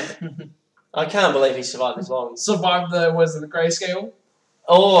 I can't believe he survived this long. Survived the grayscale?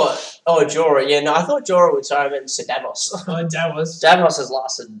 Oh, Jorah. Yeah, no, I thought Jorah would. Sorry, I meant Sir Davos. Oh, Davos. Davos has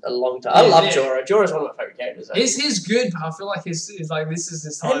lasted a long time. I love Jorah. Jorah's one of my favourite characters. He's good, but I feel like he's like this is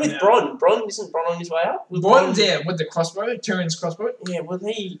his time. And with Bronn. Isn't Bronn on his way up? Bronn, yeah, with the crossbow, Tyrion's crossbow. Yeah, will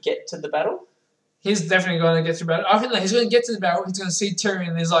he get to the battle? He's definitely going to get to the battle. I think that he's going to get to the battle. He's going to see Tyrion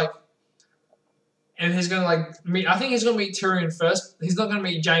and he's like... And he's going to like meet... I think he's going to meet Tyrion first. He's not going to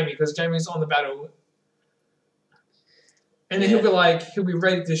meet Jaime because Jaime's on the battle. And then he'll be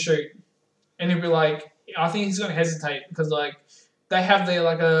ready to shoot. And he'll be like, I think he's going to hesitate because, like, they have their,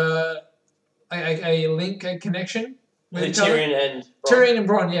 like, a link, a connection. With Tyrion and Bronn. Tyrion and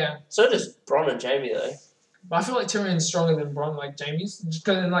Bronn, yeah. So does Bronn and Jaime, though. But I feel like Tyrion's stronger than Bronn, like Jaime's. Just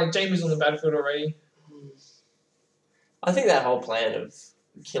because, like, Jaime's on the battlefield already. I think that whole plan of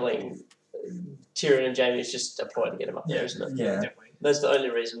killing Tyrion and Jaime is just a ploy to get him up there, isn't it? Yeah, definitely. That's the only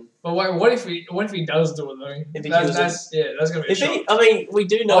reason. But what if he does do it though? If he kills him, that's gonna be. We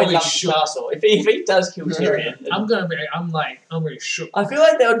do know he loves the castle. If he does kill Tyrion, I'm really shook. I feel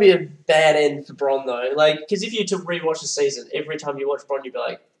like that would be a bad end for Bronn though. Like, because if you to rewatch the season, every time you watch Bronn, you'd be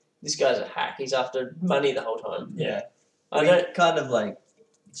like, this guy's a hack. He's after money the whole time. Yeah, it kind of like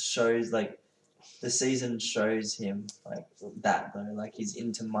shows like. The season shows him like that though, like he's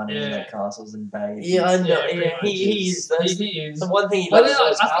into money and like castles and babes. Yeah, I know. Yeah, he is. He is. The one thing he loves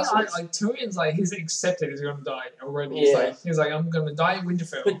is castles. I think like Tyrion's like he's accepted he's gonna die already. Yeah. He's like I'm gonna die in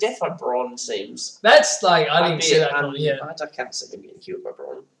Winterfell. But death by Bronn seems. That's like I didn't see that coming. Yeah, I can't see him getting killed by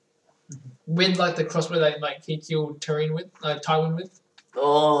Bronn. With like the crossbow that like he killed Tywin with.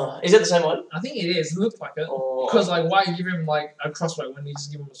 Oh, is that the same one? I think it is. It looked like it. Because like why give him like a crossbow when you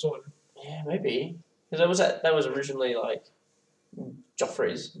just give him a sword? Yeah, maybe. Because that was originally like Joffrey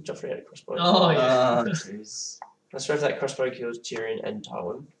had a crossbow. Oh yeah. Jeez. I swear if that crossbow kills Tyrion and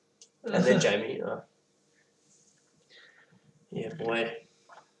Tywin, and then Jaime. Yeah, boy.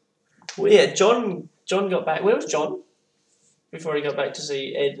 Well, yeah, Jon got back. Where was Jon before he got back to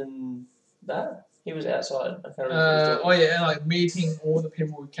see Ed and that? He was outside. I can't remember. Like meeting all the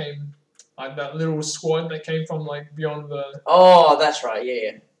people who came, like that little squad that came from like beyond the. Oh, that's right.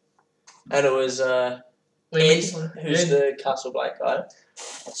 Yeah. And it was Ed, who's the Castle Black guy.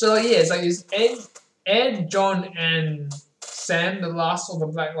 So it's Ed, Jon, and Sam, the last of the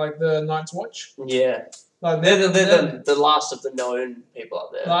Black, like the Night's Watch. Yeah, like they're the last of the known people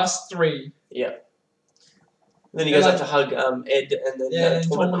up there. Last 3. Yeah. Then he goes up to hug Ed, and then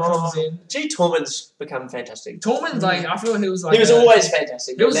Tormund comes in. Tormund's become fantastic. Tormund's like I feel he was like he was always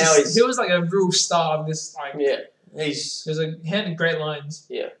fantastic. He was like a real star of this like he had great lines.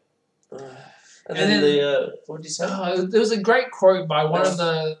 Yeah. And then what did you say? There was a great quote by one of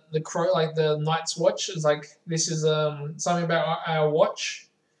the Night's Watch. It's like this is something about our watch.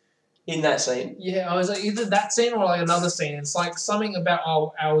 In that scene. Yeah, I was like either that scene or like another scene. It's like something about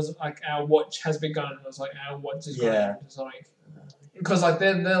our watch has begun. It was like our watch is running. It's like because like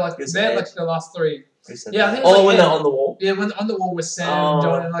they're like the last three. Yeah, I think when they're on the wall. Yeah, when on the wall with Sam and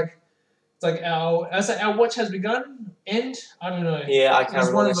John and like it's like our watch has begun. End. I don't know. Yeah, I can't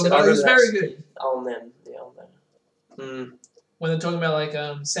remember. It was very good. On them. When they're talking about like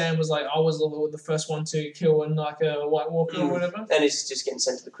Sam was like I was the first one to kill and like a White Walker or whatever, and he's just getting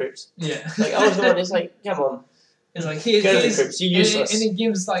sent to the crypts. Yeah, like I was the one. It's like come on. It's like go to the crypts. You're useless. And he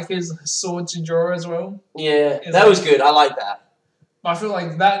gives like his sword to Jorah as well. Yeah, that was good. I like that. I feel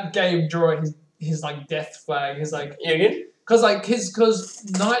like that gave Jorah his like death flag. He's like you good? Because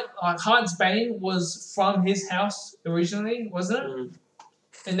Heart's Bane was from his house originally, wasn't it?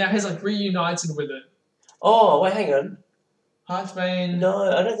 And now he's like reunited with it. Oh wait, hang on. Heart's Bane.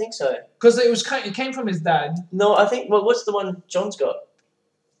 No, I don't think so. Because it came from his dad. No, I think. Well, what's the one John's got?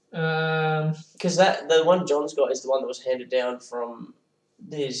 Because the one John's got is the one that was handed down from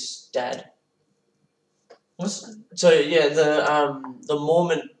his dad. So yeah, the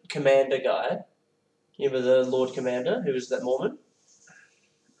Mormon commander guy. You remember the Lord Commander who was that Mormon?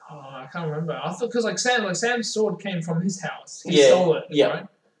 Oh, I can't remember. I thought because Sam's sword came from his house. He stole it, right?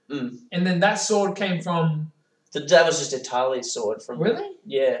 And then that sword came from. That was just a Tali's sword from. Really?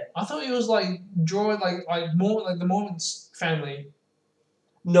 Yeah. I thought it was like more like the Mormon's family.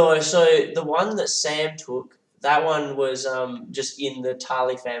 No, so the one that Sam took, that one was just in the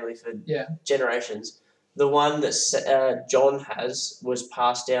Tali family for generations. The one that John has was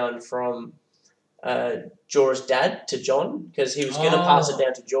passed down from Jorah's dad to John because he was going to pass it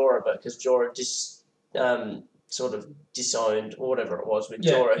down to Jorah, but because Jorah just sort of disowned or whatever it was with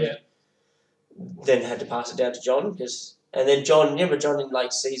Jorah, he then had to pass it down to John and then John, remember John in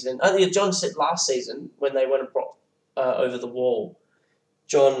like season, John said last season when they went and brought over the wall,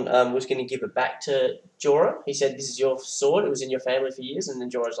 John was going to give it back to Jorah. He said, "This is your sword. It was in your family for years." And then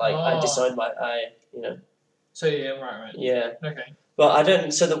Jorah's like, "I disowned So yeah, right. Yeah. Okay. But I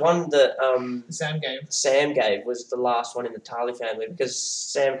don't. So the one that Sam gave was the last one in the Tali family because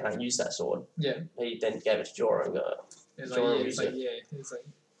Sam can't use that sword. Yeah. He then gave it to Jorah and got.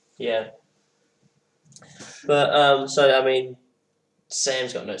 Yeah. But so I mean,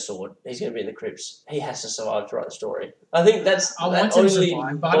 Sam's got no sword. He's going to be in the crypts. He has to survive to write the story. I think that's I want him to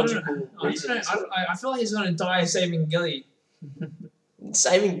survive, but I don't know. I feel like he's going to die saving Gilly.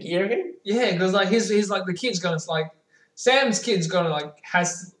 Saving Gilly? Yeah, because like he's like the kid's going to like Sam's kid's going to like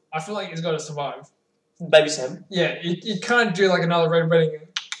has. I feel like he's got to survive. Baby Sam. Yeah, you can't do like another red wedding.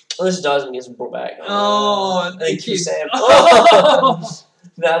 Unless he dies and gets brought back. Thank you, Sam. Oh.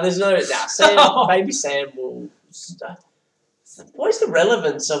 No, there's no. Sam, Baby Sam will. What is the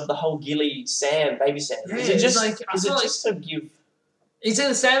relevance of the whole Gilly Sam, Baby Sam? Yeah, is it just to give? It's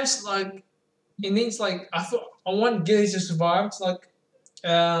either Sam's like. It needs like I want Gilly to survive to like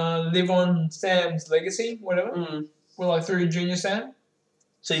live on Sam's legacy, whatever. Well, like through Junior Sam.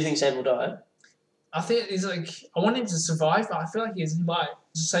 So you think Sam will die? I think he's like I want him to survive, but I feel like he might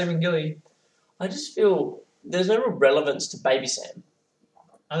just saving Gilly. I just feel there's no real relevance to Baby Sam.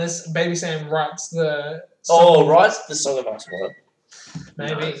 Unless Baby Sam writes the writes the Song of Ice and Water.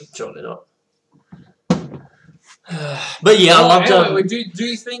 Maybe. No, surely not. But yeah, I loved anyway, do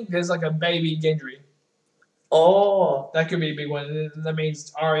you think there's like a baby Gendry? Oh. That could be a big one. That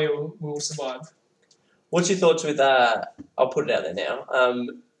means Arya will survive. What's your thoughts with I'll put it out there now.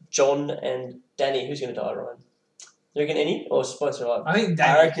 John and Dany, who's going to die, Ryan? You reckon any? Or supposed to survive? I think Dany.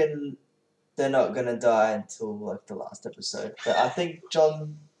 I reckon they're not going to die until like the last episode. But I think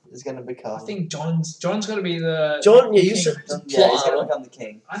John is going to become. I think John's going to be the. John, yeah, he's going to become the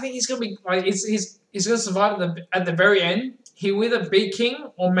king. I think he's going to be like he's going to survive at the very end. He will either be king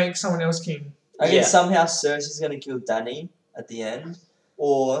or make someone else king. I think somehow Cersei's going to kill Dany at the end,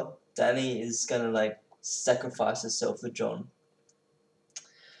 or Dany is going to like sacrifice herself for John.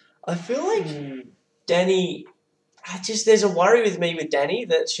 I feel like Dany. There's a worry with me with Dany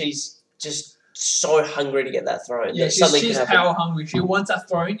that she's just so hungry to get that throne. Yeah, she's power hungry. She wants that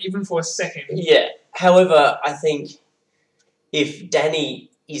throne even for a second. Yeah. However, I think if Dany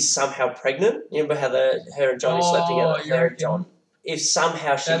is somehow pregnant, you remember how her and Johnny slept together? Her and John. If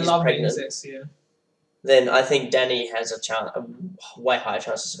somehow she is pregnant, then I think Dany has a way higher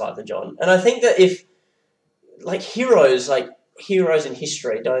chance to survive than John. And I think that if heroes in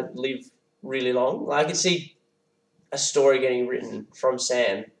history don't live really long. Like I could see a story getting written from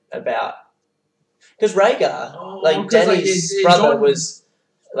Sam about because Rhaegar, Dany's brother, was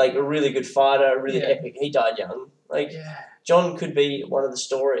like a really good fighter, really epic. He died young. John could be one of the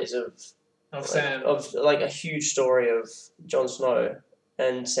stories of Sam, of like a huge story of Jon Snow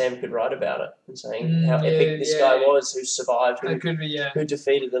and Sam could write about it and saying how epic this guy was who survived, who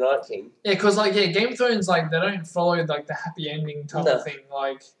defeated the Night King. Yeah, because Game of Thrones they don't follow the happy ending type of thing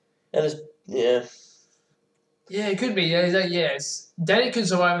Yeah, it could be. Yes, Dany could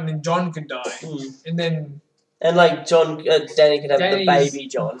survive and then Jon could die, and then. And Dany could have the baby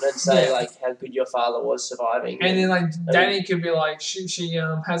Jon and say how good your father was surviving. And then Dany could be she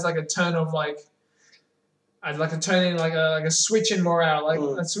has a turn of a turn in a switch in morale,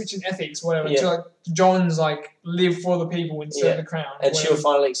 a switch in ethics, whatever. Until Jon's live for the people instead of the crown. And she'll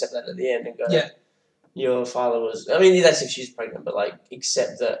finally accept that at the end and go, your father was. I mean, that's if she's pregnant, but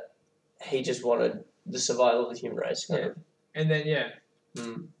accept that he just wanted the survival of the human race. Kind of. And then I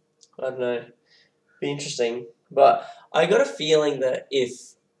don't know. Be interesting, but I got a feeling that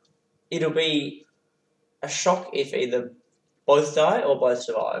if it'll be a shock if either both die or both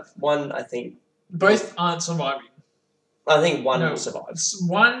survive. One, I think both aren't surviving. I think one will survive.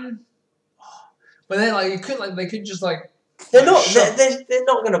 One, but then they could just they're not they're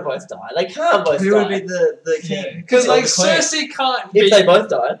not gonna both die. They can't both die. Who would be the king? Because Cersei can't. If they both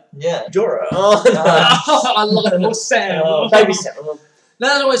die, Jorah. Oh no! I love Sam. Baby Sam.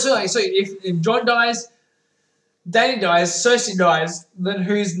 No, so if Jon dies, Dany dies, Cersei dies, then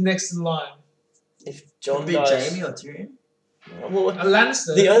who's next in line? If Jon dies... Jaime or Tyrion? Well, a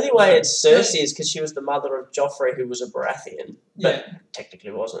Lannister. The only way it's Cersei is because she was the mother of Joffrey, who was a Baratheon. But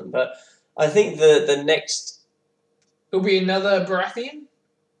technically wasn't. But I think the next... It'll be another Baratheon?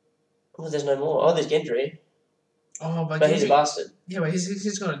 Oh, there's no more. Oh, there's Gendry. Oh, but he's a bastard. Yeah, but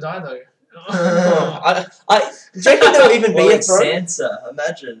he's going to die, though. Do you reckon there'll even be a throne? Sansa,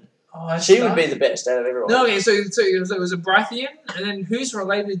 imagine. Oh, she would be the best out of everyone. No, okay, so it was a Baratheon, and then who's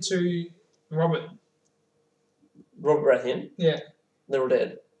related to Robert? Robert Baratheon? Yeah. They're all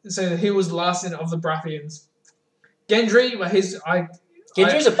dead. So he was the last of the Baratheons. Gendry,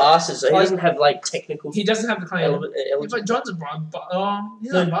 Gendry's a bastard, so he doesn't have technical. He doesn't have the claim. But Jon's a bastard.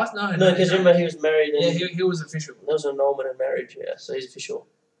 He's not a bastard. No, because remember he was married. And he was official. There was an annulment of marriage, so he's official.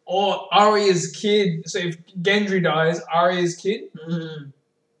 Or Arya's kid. So if Gendry dies, Arya's kid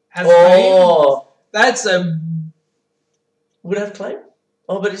has claim. That's a. Would have claim?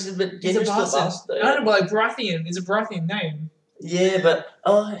 Oh, but Gendry's a bastard. I don't know, but Baratheon is a Baratheon name. Yeah, but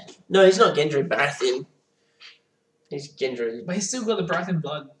no, he's not Gendry Baratheon. He's Gendry. But he's still got the Baratheon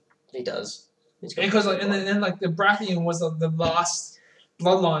blood. He does. Because and then the Baratheon was the last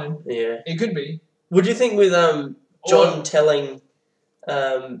bloodline. Yeah. It could be. Would you think with Jon telling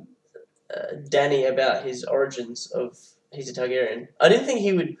Dany about his origins of he's a Targaryen? I didn't think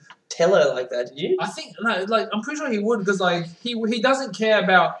he would tell her like that. Did you? I think no. I'm pretty sure he would because he doesn't care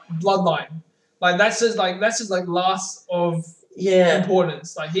about bloodline. That's his last of.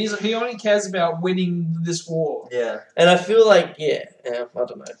 Importance. He only cares about winning this war. Yeah. And I feel I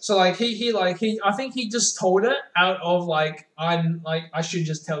don't know. So I think he just told it out of I should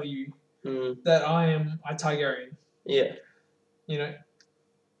just tell you that I am a Targaryen. Yeah. You know.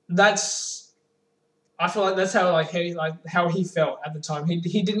 I feel like that's how how he felt at the time.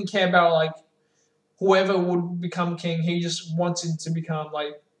 He didn't care about whoever would become king. He just wanted to become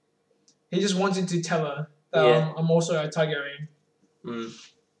he just wanted to tell her. I'm also a Targaryen. No,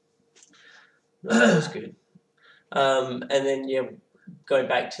 that was good. And then going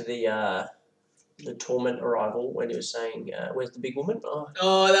back to the Torment arrival when he was saying, "Where's the big woman?"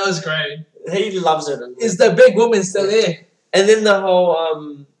 Oh, that was great. He loves it. Is the big woman still there? And then the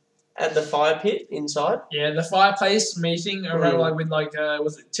whole at the fire pit inside. Yeah, the fireplace meeting around with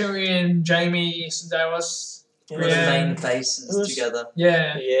was it Tyrion, Jaime, Davos. The main faces together.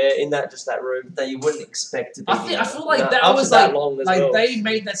 Yeah. Yeah, in that room that you wouldn't expect to be. I feel like that was they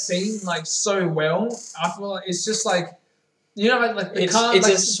made that scene so well. I feel like it's just the calm. It's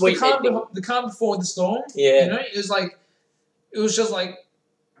a sweet the calm before the storm. Yeah. You know, it was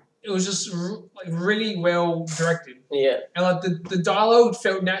just really well directed. Yeah. And the dialogue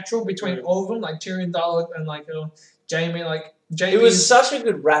felt natural between all of them, Tyrion dialogue and Jaime, Jaime. It was such a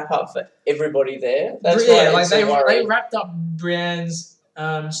good wrap up for everybody there. That's why they wrapped up Brienne's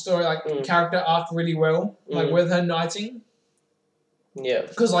story character arc really well, with her knighting. Yeah.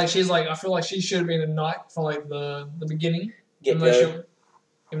 Because she's I feel like she should have been a knight from the beginning, even though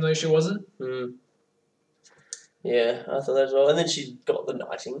she wasn't. Yeah, I thought that as well. And then she got the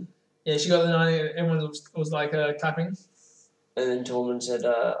knighting. Yeah, she got the knighting. Everyone was clapping. And then Tormund said,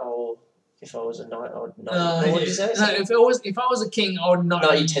 if I was a knight, I would knight. What did you say? No, if I was a king, I would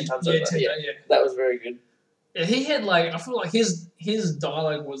knight you 10 times over. Yeah, that was very good. Yeah, he had I feel like his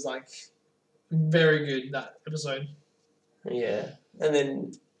dialogue was very good that episode. Yeah, and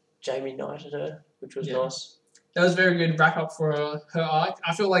then Jaime knighted her, which was nice. That was very good wrap up for her arc.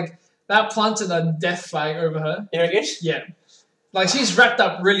 I feel like that planted a death flag over her. You reckon? Yeah. Like, she's wrapped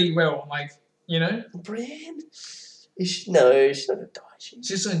up really well. Like, you know? Brienne? No, she's not going to die.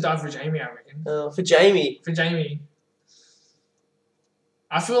 She's going to die for Jaime, I reckon. For Jaime. For Jaime.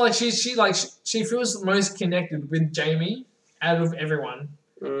 I feel like she feels the most connected with Jaime out of everyone.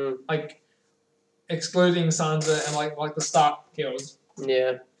 Like, excluding Sansa and, like the Stark kills.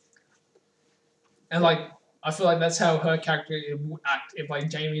 Yeah. And, like, I feel like that's how her character would act if, like,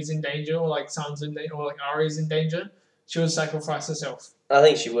 Jaime's in danger or, like, Sansa in danger or, like, Arya's in danger. She would sacrifice herself. I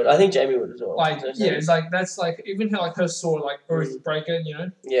think she would. I think Jaime would as well. Like, yeah, it's like, that's, like, even her, like, her sword, like, Oathbreaker, you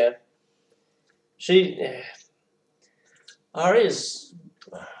know? Yeah.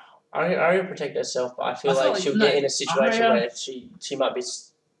 Arya protect herself, but I feel like she'll get in a situation where she might be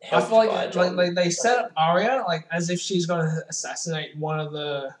helped. I feel like they set up Arya like as if she's going to assassinate one of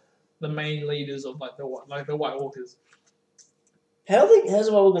the main leaders of like the White Walkers. How's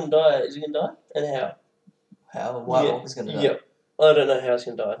the White Walker going to die? Is he going to die? And how? How the White Walker's going to die? Yep. I don't know how he's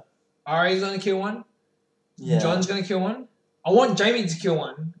going to die. Arya's going to kill one. Yeah. Jon's going to kill one. I want Jaime to kill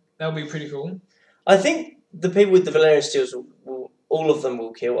one. That would be pretty cool. I think the people with the Valyrian steels all of them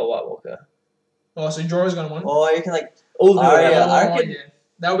will kill a White Walker. Oh, so Jorah's going to win? Oh, you can like all the Arya. I reckon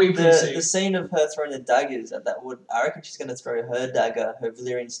that would be pretty sick. The scene of her throwing the daggers at that wood. I reckon she's going to throw her dagger, her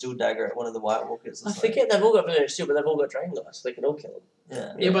Valyrian steel dagger, at one of the White Walkers. I forget they've all got Valyrian steel, but they've all got dragon glass, so they can all kill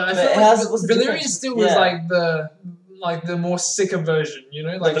them. Yeah, but I feel like Valyrian steel was like the more sicker version, you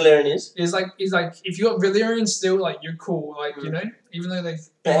know? Like the Valyrian is like if you got Valyrian steel, like you're cool, like you know, even though they.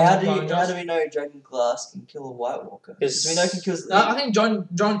 But how do we know Dragon Glass can kill a White Walker? Because we know it can kill. I think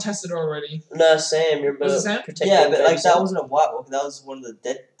Jon tested it already. No, Sam, you remember? Was it Sam? Yeah, but like that wasn't a White Walker. That was one of the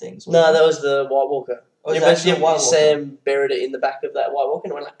dead things. No, that was the White Walker. Oh, yeah, Sam buried it in the back of that White Walker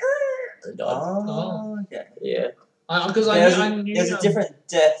and went like, and died. Oh, okay. Yeah. Because I knew there's a different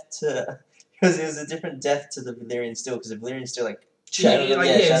death to. Because it was a different death to the Valyrian steel, because the Valyrian steel shattered.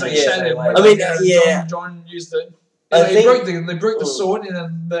 Shattered. I mean, Jon used it. They broke the sword,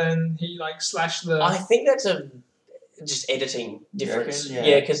 and then he like slashed the. I think that's just editing difference.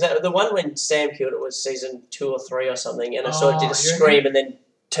 Yeah, because the one when Sam killed it was season 2 or 3 or something, and I sort of did a scream and then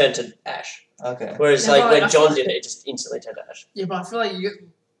turned to ash. Okay. Whereas when Jon did it, it just instantly turned to ash. Yeah, but I feel like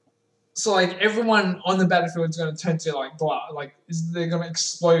so like everyone on the battlefield is going to turn to like glass. Like, they're going to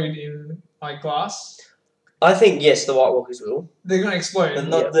explode in like glass? I think yes, the White Walkers will. They're going to explode, but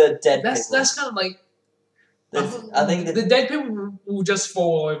not the dead people. That's kind of like. I think the dead people will just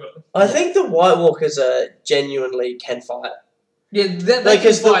fall over. I think the White Walkers genuinely can fight. Yeah, they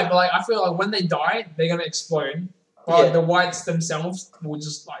can fight, but like I feel like when they die, they're going to explode. Like the whites themselves will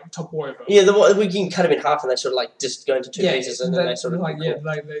just like topple over. Yeah, we can cut them in half, and they sort of like just go into 2 pieces, and then they sort of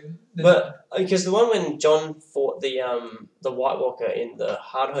But because the one when Jon fought the White Walker in the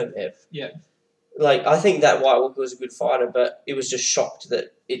Hardhome Ebb, like I think that White Walker was a good fighter, but it was just shocked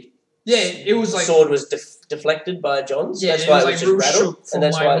that it was like sword was deflected by Jon's. Yeah, that's why it was just rattled, and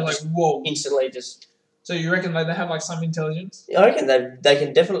that's why it just whoa. Instantly just. So you reckon like they have like some intelligence? I reckon they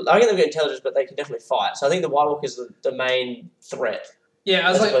can definitely. I reckon they've got intelligence, but they can definitely fight. So I think the White Walker is the main threat. Yeah,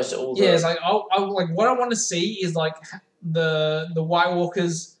 I was like, to all it's like I like what I want to see is like the White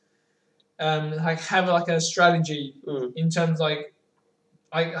Walkers, like have like a strategy in terms like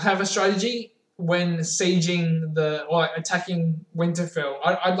have a strategy when sieging or like, attacking Winterfell.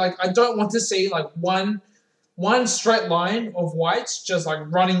 I don't want to see like one straight line of whites just like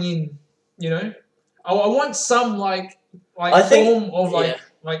running in, you know. I want some like form of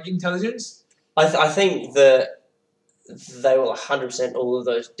like intelligence. I think that they will 100% all of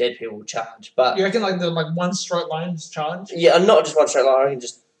those dead people will charge, but you reckon like the one straight line just charge? Yeah, not just one straight line. I reckon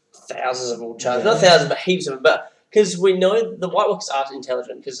just thousands of them will charge. Not thousands, but heaps of them. But because we know the White Walkers are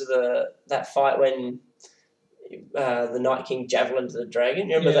intelligent because of that fight when. The Night King javelined the dragon.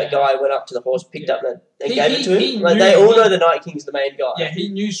 You remember that guy went up to the horse, picked up and gave it to him? Like they all know the Night King's the main guy. Yeah, he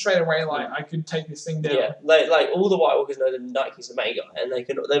knew straight away, like, I could take this thing down. Yeah, like all the White Walkers know the Night King's the main guy, and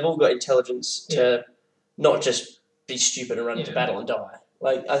they've all got intelligence to not just be stupid and run into battle and die.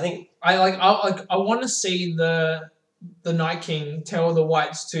 Like, I think... I want to see the Night King tell the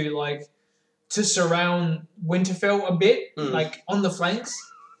Whites to surround Winterfell a bit, like, on the flanks.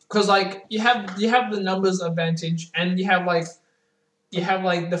 Because like you have the numbers advantage and you have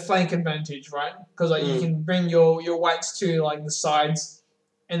the flank advantage, right? Because like you can bring your whites to like the sides,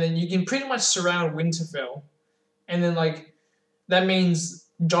 and then you can pretty much surround Winterfell, and then like that means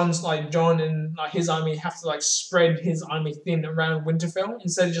Jon and like his army have to like spread his army thin around Winterfell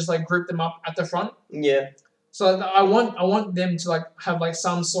instead of just like group them up at the front. Yeah. So I want them to like have like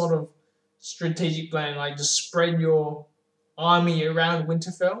some sort of strategic plan, like just spread your army around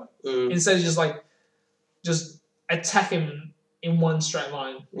Winterfell instead of just attack him in one straight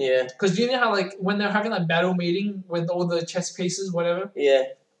line. Yeah. Because you know how like when they're having like battle meeting with all the chess pieces, whatever. Yeah.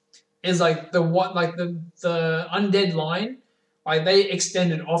 Is like the undead line, like they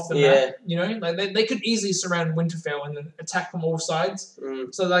extended off the map. You know, like they could easily surround Winterfell and then attack from all sides.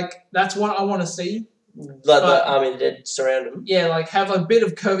 So like that's what I want to see. Like the army that surround them. Yeah, like have a bit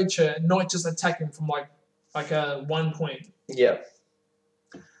of curvature, not just attacking from like a 1 point. Yeah.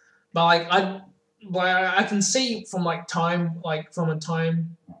 But I can see from in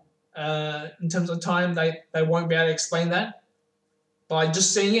terms of time they won't be able to explain that. But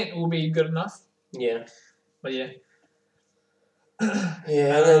just seeing it will be good enough. Yeah. But yeah.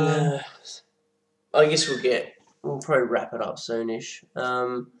 Yeah, and then I guess we'll probably wrap it up soonish.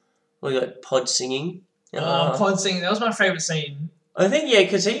 We got Pod singing. Pod singing. That was my favourite scene. I think,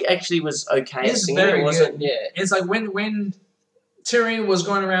 because he actually was okay at singing. Very wasn't good. Yeah. It's like when Tyrion was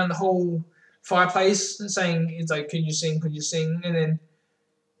going around the whole fireplace and saying, it's like, could you sing?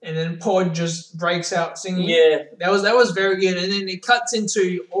 And then Pod just breaks out singing. Yeah. That was very good. And then it cuts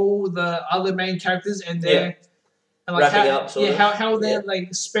into all the other main characters and they're and like wrapping up sort of. How they're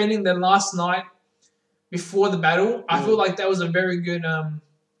like spending their last night before the battle. I feel like that was a very good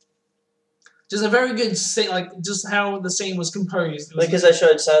just a very good scene, like just how the scene was composed. Because they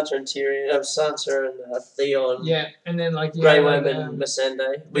showed Sansa and Tyrion, Sansa and Theon. Yeah, and then Grey Worm and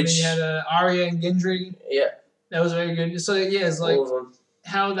Missandei. Which and then you had Arya and Gendry. Yeah. That was very good. So yeah, it's like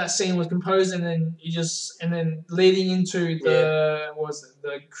how that scene was composed, and then leading into the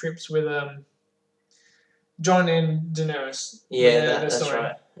the crypts with Jon and Daenerys. Yeah, that's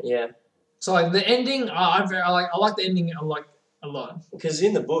right. Yeah. So like the ending, I like the ending a lot. Because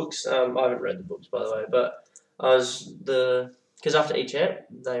in the books, I haven't read the books by the way, but because after each ep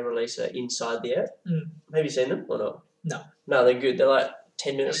they release it inside the ep. Have you seen them or not? No. No, they're good. They're like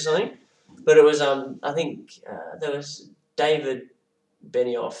 10 minutes or something. But it was I think there was David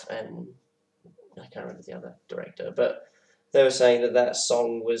Benioff and I can't remember the other director, but they were saying that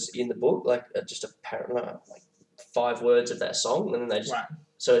song was in the book, like just apparently like 5 words of that song, and then they just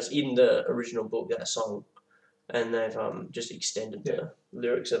so it's in the original book, that song. And they've just extended the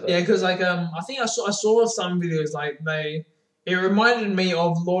lyrics of it. Yeah, because like I think I saw some videos like it reminded me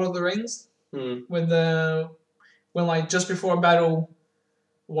of Lord of the Rings when like just before a battle,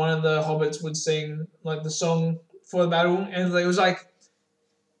 one of the hobbits would sing like the song for the battle, and it was like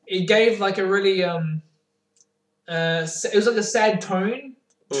it gave like a really it was like a sad tone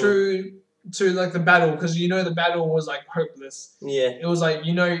to like the battle, because the battle was like hopeless. Yeah, it was like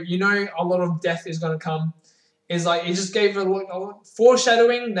a lot of death is gonna come. Is like it just gave a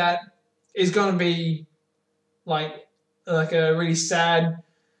foreshadowing that is going to be like a really sad,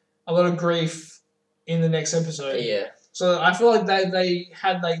 a lot of grief in the next episode. Yeah. So I feel like they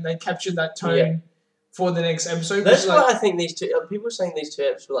captured that tone for the next episode. That's why I think these two people are saying these 2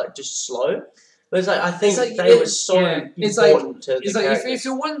 episodes were like just slow. But it's like I think they were so important to the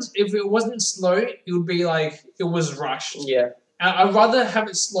characters. If it wasn't slow, it would be like it was rushed. Yeah. I'd rather have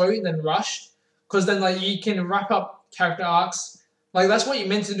it slow than rushed. Because then, like, you can wrap up character arcs. Like, that's what you're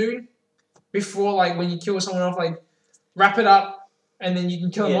meant to do before, like, when you kill someone off. Like, wrap it up, and then you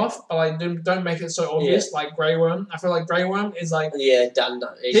can kill them off. But, like, don't make it so obvious, like Grey Worm. I feel like Grey Worm is, like... Yeah, done.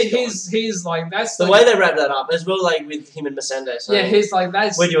 He's like, that's... The way they wrap that up, as well, like, with him and Missandei. So he's like,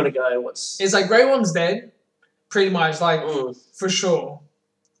 that's... Where do you want to go? It's like, Grey Worm's dead, pretty much, like, for sure.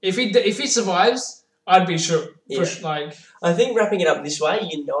 If he survives, I'd be sure. Yeah. I think wrapping it up this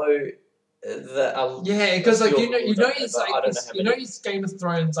way, because like it's Game of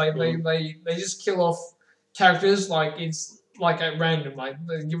Thrones, like they just kill off characters like it's like at random, like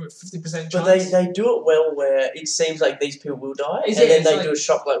they give it 50% chance. But they do it well where it seems like these people will die, and then they do a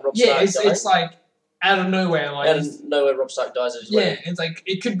shock like Robb Stark. It's like out of nowhere, like Robb Stark dies as well. Yeah, it's like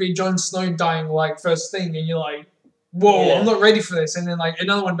it could be Jon Snow dying like first thing, and you're like, whoa, I'm not ready for this, and then like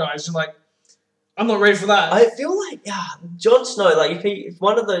another one dies, you're like, I'm not ready for that. I feel like Jon Snow, like if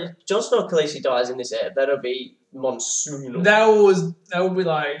one of the Jon Snow or Khaleesi dies in this ep, that'll be monsoonal. That would be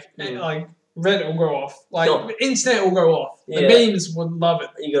like Reddit will go off, like internet will go off. The memes would love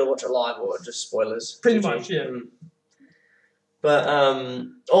it. You gotta watch it live or just spoilers. Pretty much, yeah. But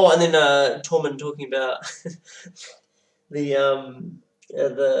and then Tormund talking about the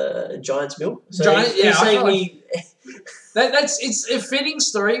Giant's Milk. So he's saying it's a fitting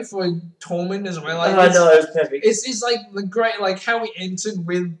story for Tormund as well. Like, I know, it's perfect. It's like the great, like how he entered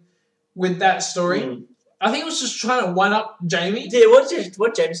with that story. I think it was just trying to one up Jaime. Yeah, what did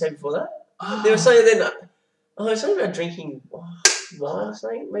Jaime say before that? They were saying then. They were saying about drinking wine or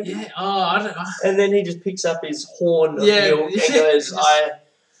something, maybe. Yeah. Oh, I don't know. And then he just picks up his horn of milk and goes,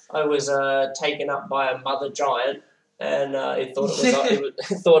 I was taken up by a mother giant, and it thought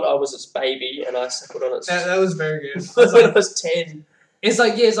thought I was its baby, and I suckled on its. That was very good. When I was 10. It's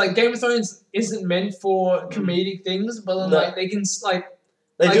like Game of Thrones isn't meant for comedic things, but then, like they can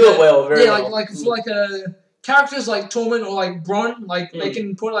they do it well, very well. For characters like Tormund or like Bronn, like they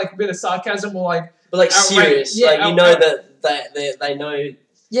can put like a bit of sarcasm or like. But like serious, that they know.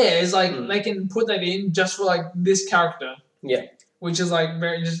 Yeah, it's like they can put that in just for like this character. Yeah. Which is like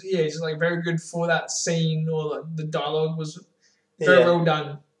it's like very good for that scene, or like the dialogue was very well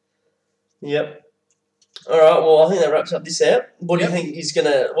done. Yep. All right. Well, I think that wraps up this app. What do you think is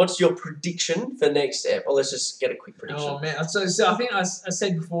gonna? What's your prediction for next app? Or let's just get a quick prediction. Oh man, so I think I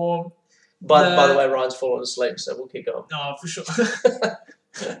said before. By the way, Ryan's fallen asleep, so we'll keep going. Oh, for sure.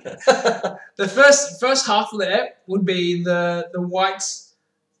 The first half of the app would be the whites.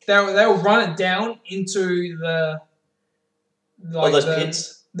 They'll run it down into the. Like those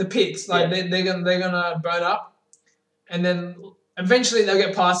pits. The pits, like they're gonna burn up, and then eventually they'll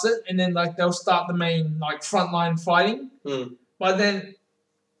get past it, and then like they'll start the main like frontline fighting. But then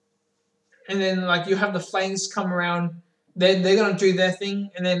like you have the flames come around, they're gonna do their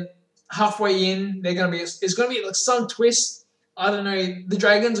thing, and then halfway in it's gonna be like some twist. I don't know. The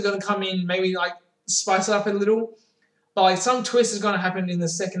dragons are gonna come in, maybe like spice it up a little, but like some twist is gonna happen in the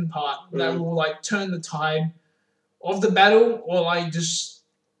second part that will like turn the tide of the battle, or like just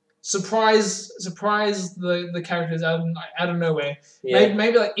surprise the characters out of nowhere. Yeah.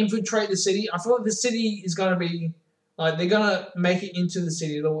 Maybe like infiltrate the city. I feel like the city is gonna be like they're gonna make it into the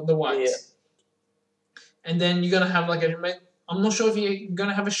city, the whites. Yeah. And then you're gonna have like I'm not sure if you're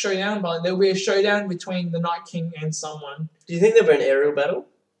gonna have a showdown, but there'll be a showdown between the Night King and someone. Do you think there'll be an aerial battle?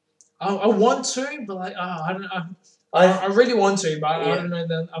 I want to, but like I don't know. I really want to, but I don't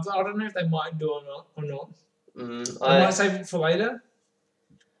know. I don't know if they might do it or not. I might save it for later.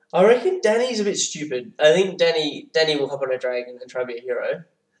 I reckon Danny's a bit stupid. I think Danny will hop on a dragon and try to be a hero.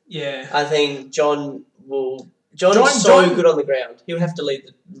 Yeah. I think Jon will. Jon's so good on the ground. He'll have to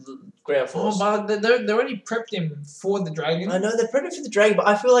lead the ground force. Oh, but they already prepped him for the dragon. I know, they prepped him for the dragon, but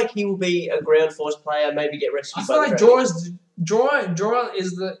I feel like he will be a ground force player, maybe get rescued by the dragon. I feel like Jorah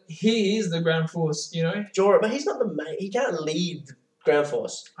is the ground force, you know? Jorah, but he's not the main. He can't lead the ground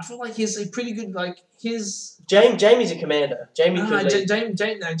force. I feel like he's a pretty good, like, his... Jamie's a commander.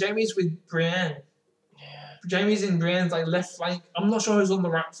 Jamie's with Brienne. Jamie's in Brienne's like left flank. I'm not sure who's on the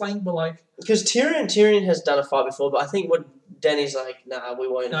right flank, but like because Tyrion has done a fight before, but I think what Danny's like, nah, we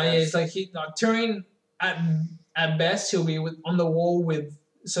won't. No, it's like Tyrion at best he'll be on the wall with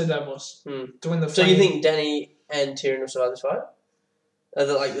Ser Davos doing the. So you think Danny and Tyrion will survive this fight? Are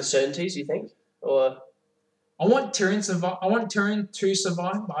there like the certainties? You think, or I want Tyrion to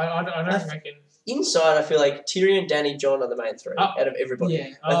survive, but I don't reckon. Inside, I feel like Tyrion, Danny, Jon are the main three out of everybody. Yeah,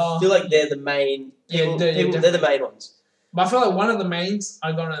 I feel like they're the main. They're the main ones. But I feel like one of the mains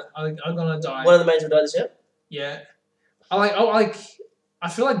are gonna die. One of the mains will die this year. Yeah, I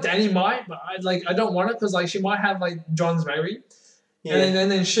feel like Danny might, but I don't want it because like she might have like Jon's baby, and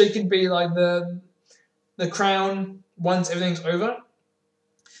then she could be like the crown once everything's over.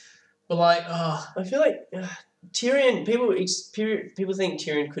 But like, I feel like Tyrion. People think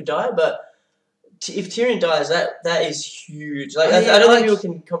Tyrion could die, but. If Tyrion dies, that is huge. Like I don't think people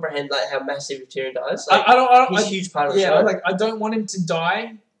can comprehend like how massive if Tyrion dies. Like, he's a huge part of the show. Yeah, like I don't want him to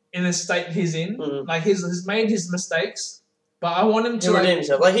die in the state he's in. Like he's made his mistakes, but I want him to redeem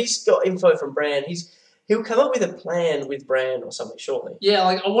himself. Like he's got info from Bran. He'll come up with a plan with Bran or something shortly. Yeah,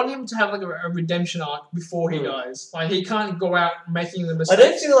 like I want him to have like a redemption arc before he dies. Like he can't go out making the mistakes. I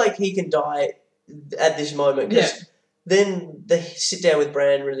don't feel like he can die at this moment. Then the sit down with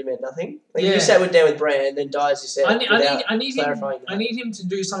Bran really meant nothing. Like if you sat down with Bran, then dies yourself. I need him to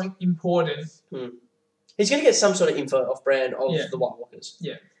do something important. He's going to get some sort of info off Bran of the White Walkers.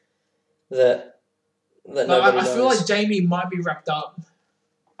 Yeah. That nobody knows. I feel like Jamie might be wrapped up.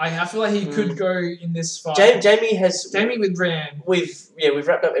 I feel like he could go in this fight. Jamie with Brienne. We've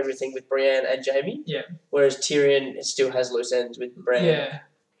wrapped up everything with Brienne and Jamie. Yeah. Whereas Tyrion still has loose ends with Bran. Yeah.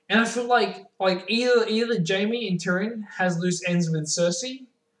 And I feel like either Jamie and Tyrion has loose ends with Cersei.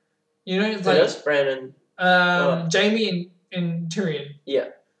 You know, it's like Bran and Jamie and Tyrion. Yeah.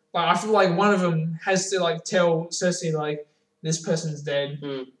 Like I feel like one of them has to like tell Cersei like this person's dead.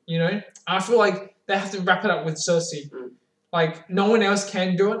 You know, I feel like they have to wrap it up with Cersei. Like no one else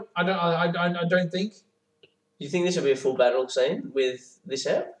can do it. I don't think. Do you think this will be a full battle scene with this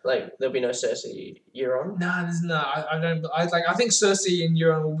out? Like there'll be no Cersei Euron? Nah, there's no. I don't. I think Cersei and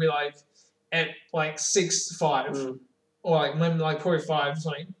Euron will be like at like 6-5. or like maybe like probably 5 or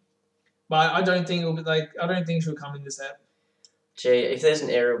something. But I don't think it'll be like I don't think she'll come in this app. Gee, if there's an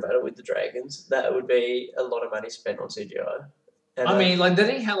aerial battle with the dragons, that would be a lot of money spent on CGI. And I mean, like they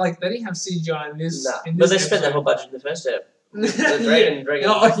didn't have CGI in this. Nah, in this but they spent the whole budget in the first step. The dragon.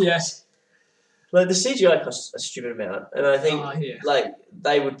 Oh yes. Like the CGI costs a stupid amount, and I think like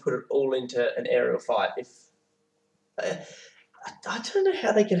they would put it all into an aerial fight. If I don't know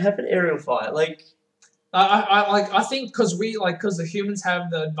how they can have an aerial fight. Like I think because the humans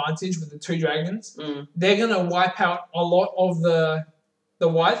have the advantage with the 2 dragons, they're gonna wipe out a lot of the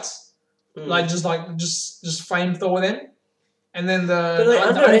whites, just flamethrower them, and then But they're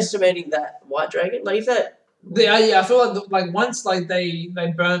underestimating that white dragon. Like if that. I feel like once they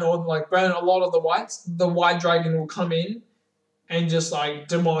burn a lot of the whites, the white dragon will come in and just like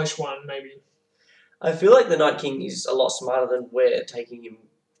demolish one maybe. I feel like the Night King is a lot smarter than we're taking him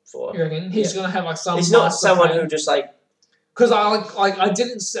for. You reckon he's gonna have like some? He's not someone who just like. Because I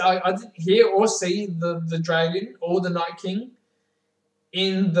didn't hear or see the dragon or the Night King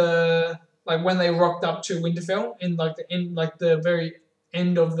in the when they rocked up to Winterfell in the very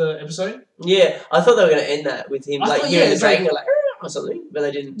end of the episode. Yeah, I thought they were going to end that with him hearing the dragon or something, but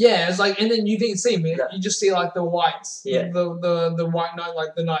they didn't. Yeah, it's and then you didn't see him. No. You just see the whites. Yeah. The white knight,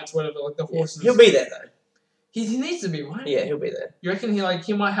 the knights, whatever, the horses. He'll be there though. He needs to be, right? Yeah, he'll be there. You reckon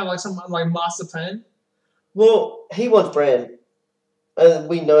he might have some master plan? Well, he wants Bran.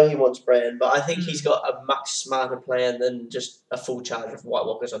 We know he wants Bran, but I think he's got a much smarter plan than just a full charge of White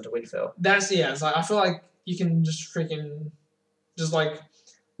Walkers onto Winterfell. It's I feel like you can just freaking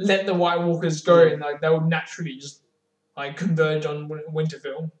let the White Walkers go and they will naturally just converge on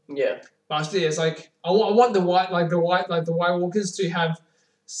Winterfell. Yeah. But still, it's I want the White Walkers to have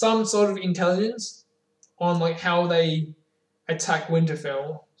some sort of intelligence on how they attack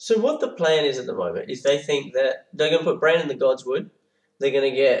Winterfell. So what the plan is at the moment is they think that they're going to put Bran in the Godswood. They're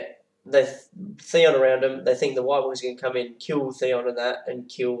going to get Theon around them. They think the White Walkers are going to come in, kill Theon and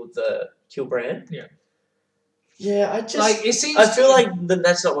kill Bran. Yeah. Yeah, I just it seems. I feel like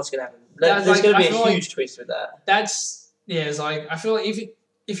that's not what's going to happen. There's going to be a huge twist with that. That's I feel like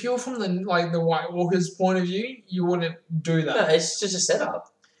if you're from the White Walkers' point of view, you wouldn't do that. No, it's just a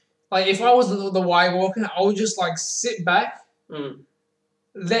setup. If I was the White Walker, I would just sit back,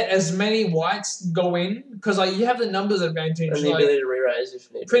 let as many whites go in because you have the numbers advantage and the ability to re-raise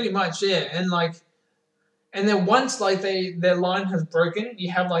if needed. Pretty much, yeah, and then once their line has broken, you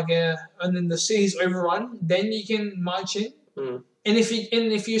have and then the city's overrun, then you can march in. And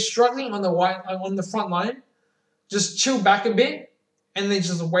if you're struggling on on the front line, just chill back a bit, and then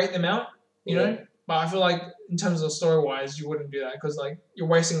just wait them out. You know. But I feel like in terms of story wise, you wouldn't do that because you're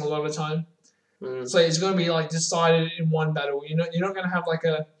wasting a lot of time. So it's going to be decided in one battle. You're not going to have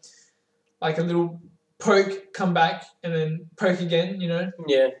a little poke, come back, and then poke again.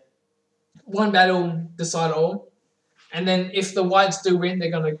 Yeah. One battle decide all, and then if the whites do win,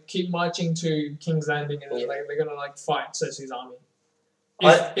 they're going to keep marching to King's Landing, and they're going to fight Cersei's army.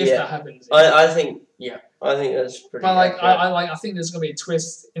 If that happens. I think that's pretty. But I think there's going to be a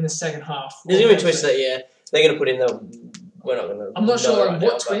twist in the second half. There's going to be a twist that they're going to put in the. We're not going to. I'm not sure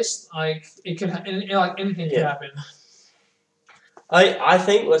what twist. It can anything can happen. I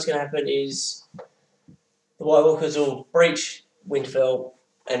think what's going to happen is the White Walkers will breach Winterfell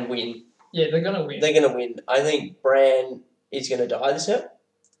and win. Yeah, they're going to win. They're going to win. I think Bran is going to die this year.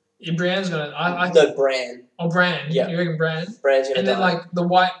 Yeah, Bran's going to. No, Bran. Oh, Bran. Yeah. You reckon Bran? Bran's going to die. And then the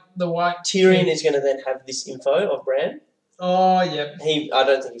white. Tyrion is going to then have this info of Bran. Oh yeah. I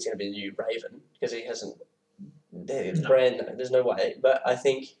don't think he's going to be the new Raven because he hasn't. Bran, no, there's no way. But I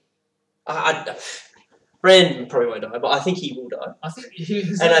think, Bran probably won't die, but I think he will die. I think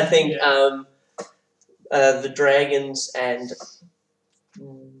he's. And I think the dragons and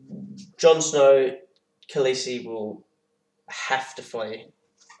Jon Snow, Khaleesi will have to flee.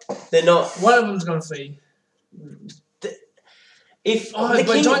 They're not. One of them's gonna flee.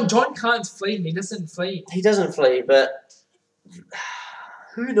 Jon can't flee. He doesn't flee. He doesn't flee, but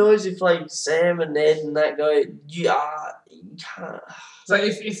who knows if Sam and Ned and that go? You can't. So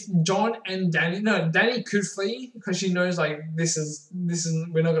if Jon and Dany could flee because she knows this is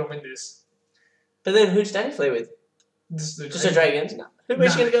we're not gonna win this. But then who's Dany flee with? Just the dragons. No.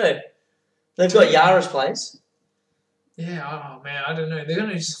 Where's she gonna go? They've got Yara's place. Yeah, oh man, I don't know. They're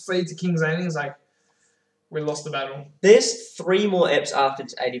gonna just flee to King's Landing. It's we lost the battle. There's 3 more eps after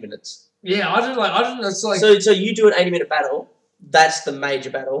it's 80 minutes. Yeah, I don't know. It's So you do an 80-minute battle. That's the major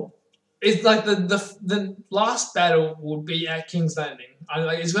battle. It's the last battle will be at King's Landing.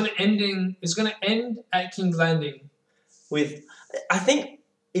 It's gonna end at King's Landing. I think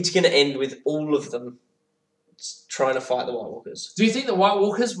it's gonna end with all of them trying to fight the White Walkers. Do you think the White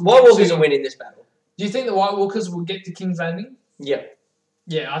Walkers will win in this battle? Do you think the White Walkers will get to King's Landing? Yeah.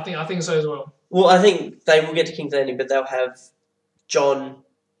 Yeah, I think so as well. Well, I think they will get to King's Landing, but they'll have Jon,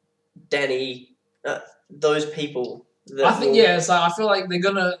 Dany, those people. I think so I feel like they're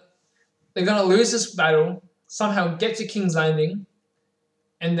gonna lose this battle, somehow get to King's Landing,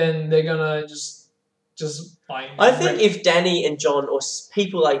 and then they're gonna just like. I think if Dany and Jon or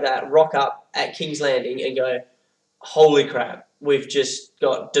people like that rock up at King's Landing and go, "Holy crap, we've just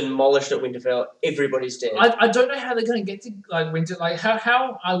got demolished at Winterfell. Everybody's dead." I don't know how they're gonna get to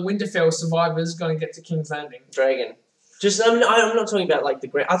how are Winterfell survivors gonna get to King's Landing? Dragon. I'm not talking about like the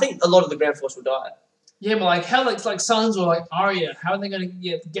grand. I think a lot of the Grand Force will die. Yeah, but like how like Sansa or like Arya, how are they gonna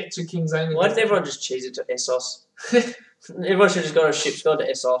get to King's Landing? Why did everyone just cheese it to Essos? Everyone should just go on a ship, go to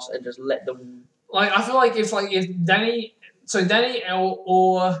Essos, and just let them. Like I feel like if Dany,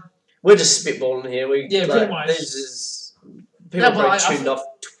 or we're just spitballing here. Pretty much. This is people probably tuned off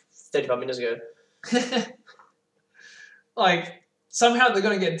 35 minutes ago. Like somehow they're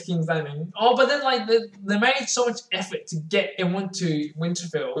gonna get to King's Landing. Oh, but then like they made so much effort to get everyone to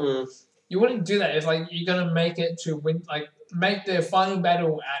Winterfell. Mm. You wouldn't do that if like you're gonna make it to make the final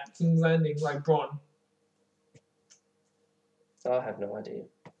battle at King's Landing like Bronn. I have no idea.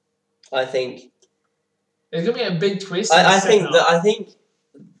 I think there's gonna be a big twist. I think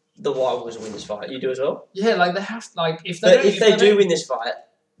the White Walkers will win this fight. You do as well. Yeah, like they have if they do win this fight,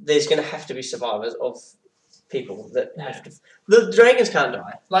 there's gonna have to be survivors of people that have to. The dragons can't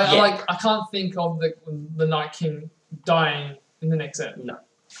die. I can't think of the Night King dying in the next episode. No.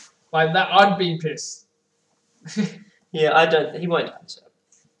 Like that, I'd be pissed. Yeah, I don't. He won't die. So.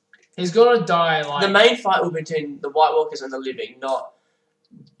 He's gonna die. Like the main fight will be between the White Walkers and the living, not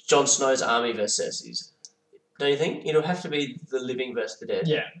Jon Snow's army versus Cersei's. Don't you think? It'll have to be the living versus the dead.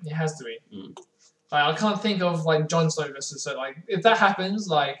 Yeah, it has to be. Mm. Like I can't think of like Jon Snow versus if that happens,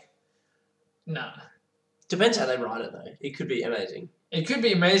 nah. Depends how they write it though. It could be amazing. It could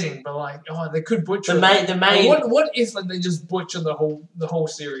be amazing, but they could butcher the main. What if they just butcher the whole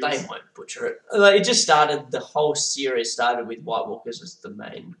series? They won't butcher it. It just started. The whole series started with White Walkers as the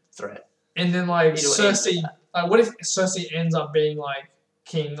main threat. And then Cersei. What if Cersei ends up being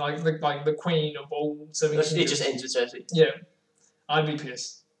king, the queen of all seven kingdoms? It just ends with Cersei. Yeah, I'd be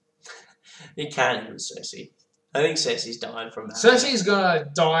pissed. It can end with Cersei. I think Cersei's dying from that. Cersei's gonna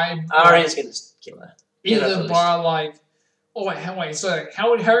die. Arya's gonna kill her. Either by so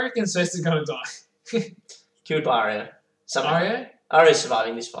how do you reckon Cersei's gonna die? Killed by Arya. Arya? Arya's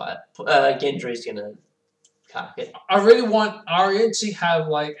surviving this fight. Gendry's gonna cark it. I really want Arya to have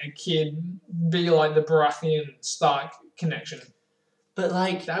a kid, be the Baratheon Stark connection. But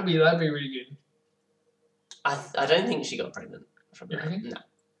that'd be really good. I don't think she got pregnant from that. No.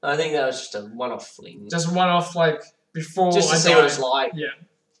 I think that was just a one-off fling. Just one-off before just to see what it's like. Yeah.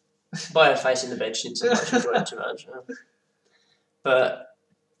 By her face in the bed sheets and she enjoyed it too much. But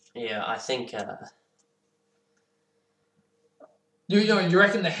yeah, I think you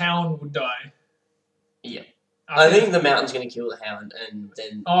reckon the Hound would die? Yeah. I think the Mountain's gonna kill the Hound and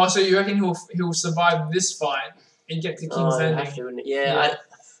then oh, so you reckon he'll survive this fight and get to King's Landing? Yeah.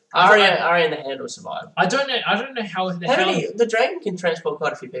 Arya and the Hound will survive. I don't know how the Hound... The dragon can transport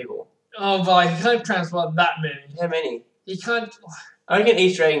quite a few people. Oh, but he can't transport that many. How many? He can't... I reckon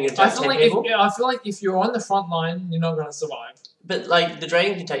each dragon can take 10 people. I feel like if you're on the front line, you're not going to survive. But, the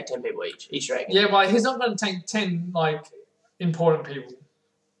dragon can take 10 people each dragon. Yeah, but he's not going to take 10, important people.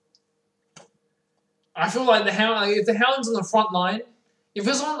 I feel like the Hound... if the Hound's on the front line, if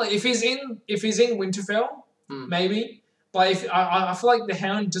he's in Winterfell, maybe... But I feel like the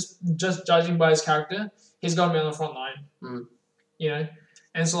Hound, just judging by his character, he's got to be on the front line. Mm. You know?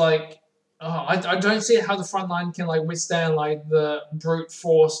 And so, I don't see how the front line can, withstand, the brute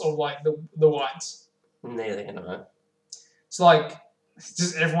force of, the Whites. Neither can I. So,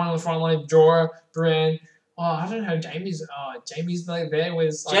 just everyone on the front line, Jorah, Brienne. Oh, I don't know how Jaime's there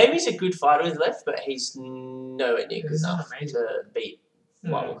with... Jaime's a good fighter with left, but he's nowhere near good enough to beat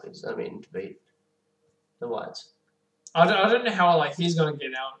White Walkers. I mean, to beat the Whites. I don't know how he's gonna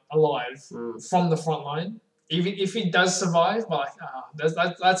get out alive from the front line. Even if he does survive, but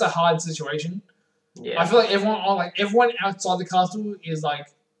that's a hard situation. Yeah. I feel like everyone outside the castle is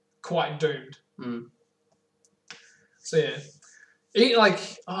quite doomed. Mm. So yeah,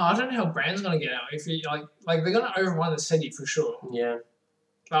 I don't know how Bran's gonna get out. If he they're gonna overrun the city for sure. Yeah.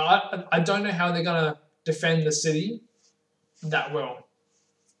 I don't know how they're gonna defend the city that well.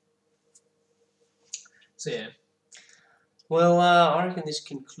 So yeah. Well, I reckon this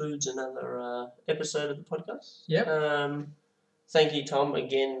concludes another episode of the podcast. Yep. thank you, Tom,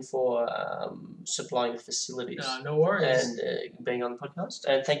 again for supplying the facilities. No worries. And being on the podcast.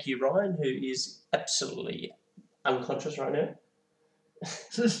 And thank you, Ryan, who is absolutely unconscious right now.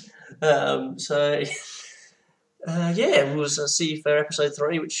 Yeah, we'll see you for episode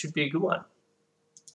 3, which should be a good one.